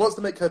 When she wants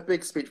to make her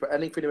big speech for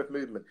ending freedom of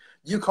movement,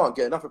 you can't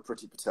get enough of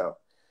Priti Patel.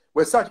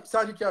 Where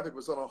Sajid Javid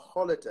was on a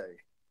holiday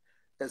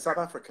in South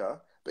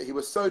Africa, but he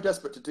was so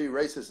desperate to do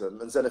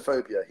racism and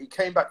xenophobia, he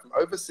came back from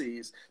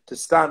overseas to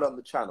stand on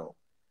the channel.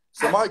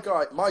 So my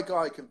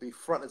guy can be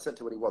front and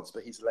center when he wants,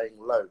 but he's laying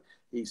low.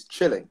 He's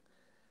chilling.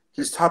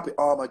 He's happy.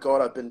 Oh my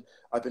God,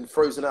 I've been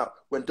frozen out.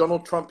 When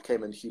Donald Trump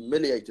came and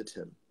humiliated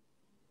him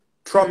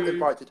Trump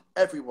invited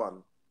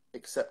everyone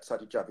except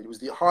Sadi Javid. He was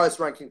the highest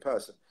ranking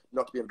person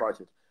not to be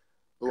invited.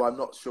 Oh, I'm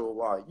not sure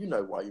why. You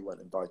know why you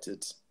weren't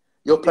invited.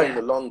 You're playing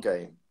the long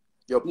game.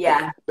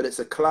 But it's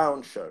a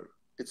clown show.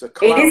 It's a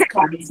clown. It is a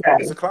clown show.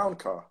 It's a clown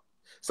car.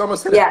 Someone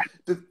said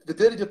the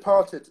dearly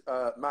departed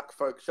Mac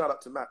folk. Shout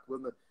out to Mac.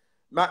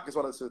 Mac is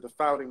one of the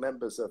founding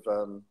members of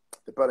the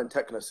Berlin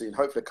techno scene.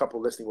 Hopefully, a couple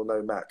listening will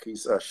know Mac.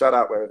 He's shout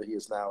out wherever he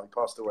is now. He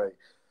passed away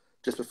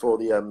just before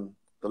the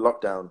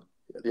lockdown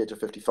at the age of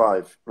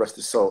 55. Rest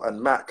his soul.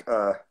 And Mac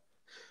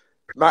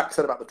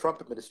said about the Trump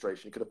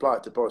administration. You could apply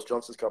it to Boris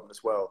Johnson's government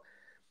as well.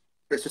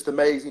 It's just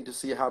amazing to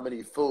see how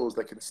many fools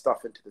they can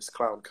stuff into this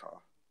clown car.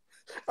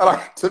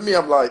 And to me,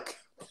 I'm like,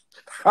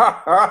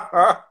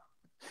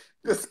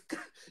 this,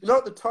 you know,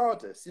 the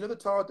TARDIS. You know the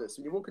TARDIS.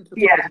 When you walk into the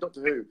TARDIS,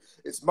 Doctor Who,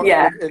 it's much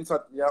more inside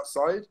than the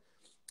outside.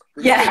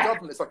 The UK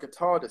government is like a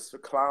TARDIS for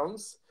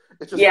clowns.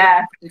 It's just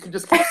you can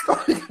just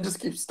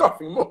keep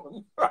stuffing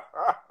more.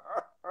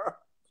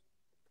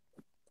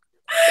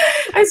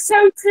 It's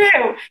so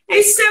true.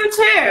 It's so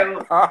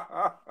true.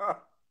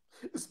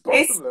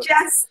 It's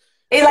just.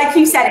 Like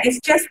you said, it's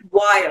just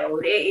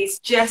wild. It is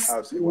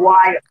just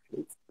wild.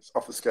 It's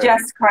off the scale.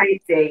 Just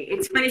crazy.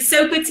 But it's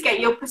so good to get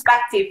your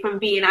perspective from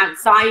being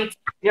outside,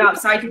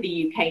 outside of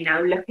the UK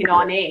now, looking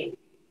on in.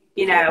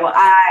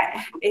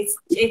 It's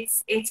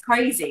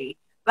crazy.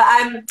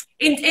 But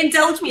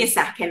indulge me a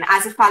second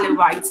as a fellow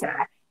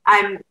writer.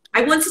 I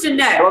wanted to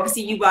know.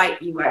 Obviously, you write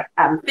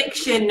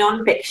fiction,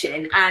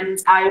 non-fiction, and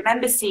I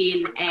remember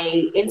seeing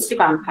a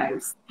Instagram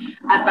post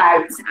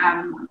about.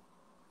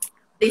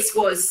 This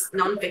was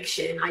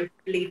non-fiction. I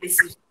believe this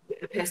is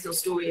a personal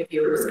story of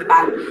yours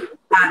about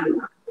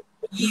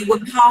you were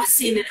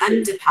passing an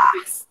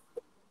underpass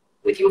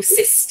with your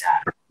sister.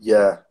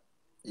 Yeah.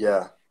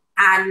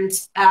 And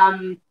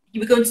you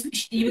were going to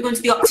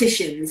the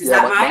opticians. Is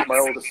that right?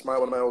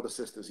 One of my older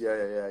sisters. Yeah.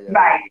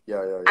 Right.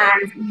 Yeah.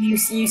 And you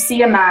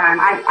see a man.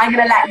 I'm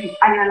gonna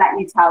let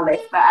you tell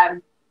this,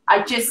 but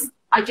I just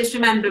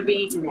remember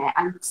reading it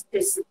and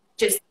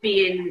just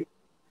being.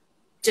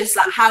 Just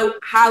like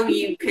how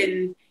you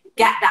can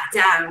get that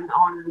down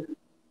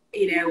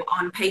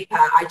on paper.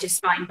 I just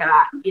find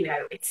that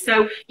it's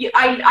so.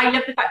 I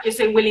love the fact you're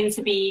so willing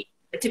to be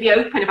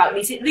open about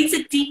these. These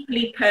are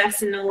deeply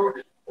personal,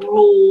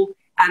 raw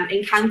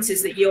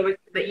encounters that you've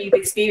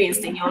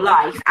experienced in your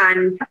life,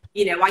 and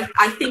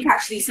I think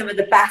actually some of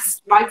the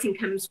best writing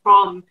comes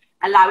from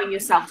allowing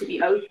yourself to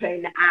be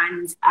open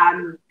and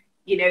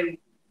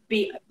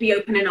be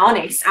open and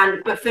honest.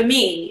 But for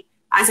me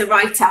as a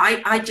writer,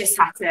 I just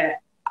had to.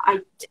 I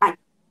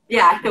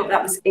thought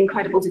that was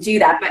incredible to do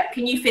that. But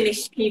can you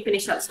finish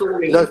that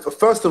story? No,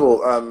 first of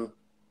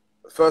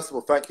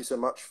all, thank you so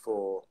much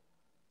for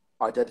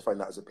identifying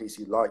that as a piece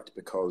you liked,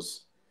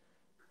 because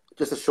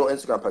just a short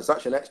Instagram post. It's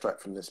actually an extract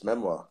from this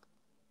memoir.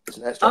 It's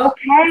an extract.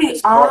 Okay.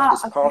 It's part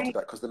of that,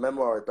 because the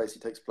memoir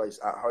basically takes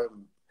place at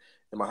home,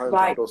 in my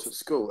hometown, but also at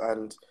school.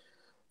 And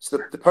so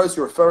the post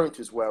you're referring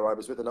to is where I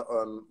was with one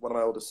of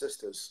my older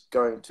sisters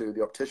going to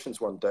the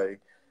opticians one day.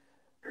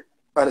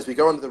 And as we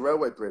go under the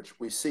railway bridge,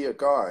 we see a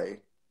guy.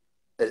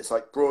 It's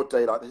like broad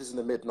daylight. This is in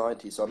the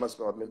mid-90s, so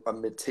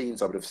I'm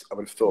mid-teens. I would have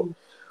thought.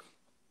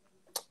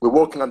 We're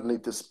walking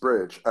underneath this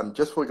bridge, and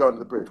just before we go under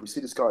the bridge, we see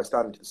this guy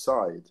standing to the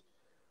side,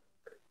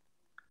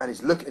 and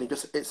he's looking. And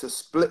it's a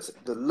split.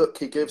 The look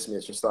he gives me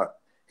is just like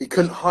he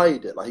couldn't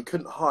hide it. Like he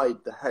couldn't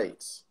hide the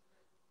hate.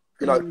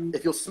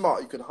 If you're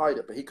smart, you can hide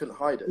it, but he couldn't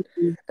hide it,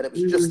 and it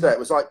was just there. It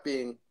was like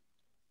being.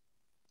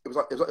 It was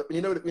like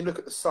when you look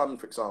at the sun,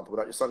 for example,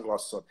 without your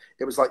sunglasses on.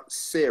 It was like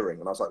searing,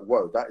 and I was like,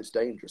 "Whoa, that is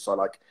dangerous."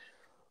 So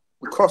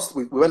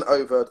we went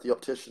over to the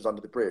opticians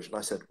under the bridge, and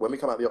I said, "When we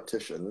come out of the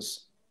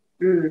opticians,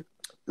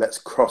 let's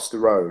cross the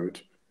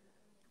road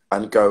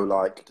and go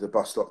to the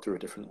bus stop through a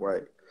different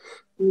way."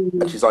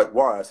 And she's like,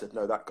 "Why?" I said,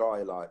 "No, that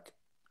guy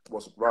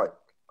wasn't right."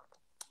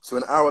 So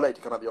an hour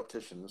later, come out of the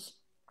opticians,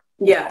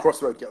 cross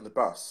the road, get on the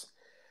bus.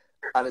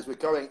 And as we're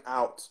going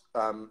out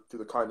through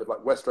the kind of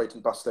West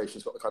Drayton bus station,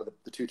 it's got the kind of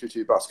the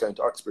 222 bus going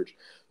to Uxbridge.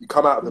 You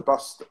come out of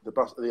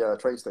the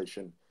train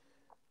station,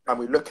 and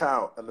we look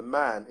out, and the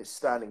man is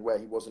standing where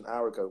he was an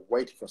hour ago,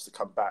 waiting for us to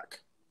come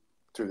back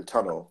through the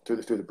tunnel, through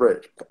the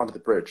bridge, under the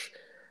bridge.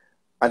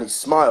 And he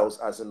smiles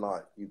as in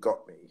 "You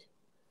got me."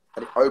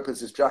 And he opens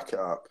his jacket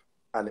up,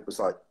 and it was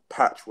like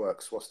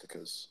patchwork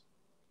swastikas.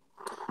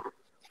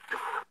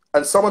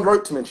 And someone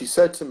wrote to me, and she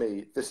said to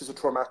me, "This is a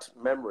traumatic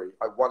memory.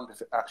 I wonder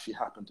if it actually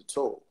happened at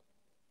all."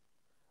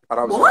 And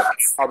I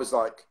was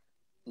like,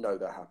 "No,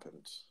 that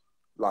happened.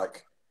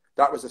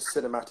 That was a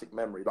cinematic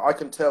memory." But I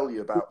can tell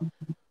you about.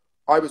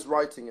 I was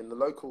writing in the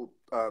local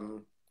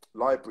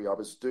library. I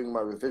was doing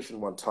my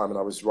revision one time, and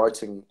I was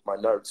writing my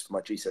notes for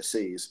my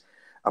GCSEs,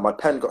 and my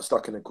pen got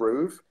stuck in a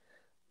groove.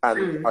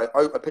 And I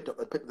picked up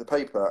the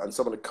paper, and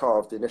someone had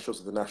carved the initials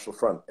of the National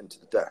Front into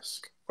the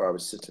desk where I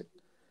was sitting.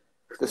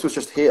 This was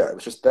just here. It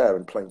was just there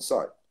in plain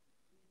sight.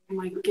 Oh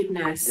my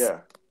goodness.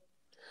 Yeah.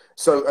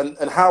 So,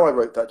 and how I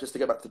wrote that, just to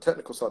get back to the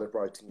technical side of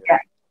writing,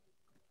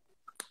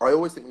 I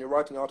always think when you're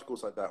writing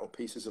articles like that or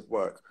pieces of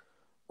work,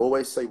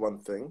 always say one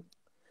thing.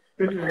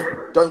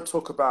 Don't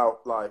talk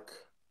about like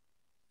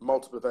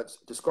multiple events.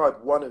 Describe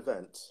one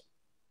event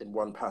in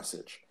one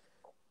passage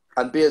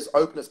and be as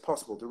open as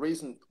possible. The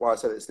reason why I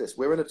said it is this: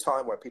 we're in a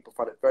time where people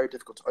find it very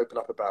difficult to open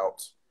up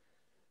about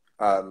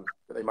that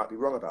they might be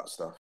wrong about stuff.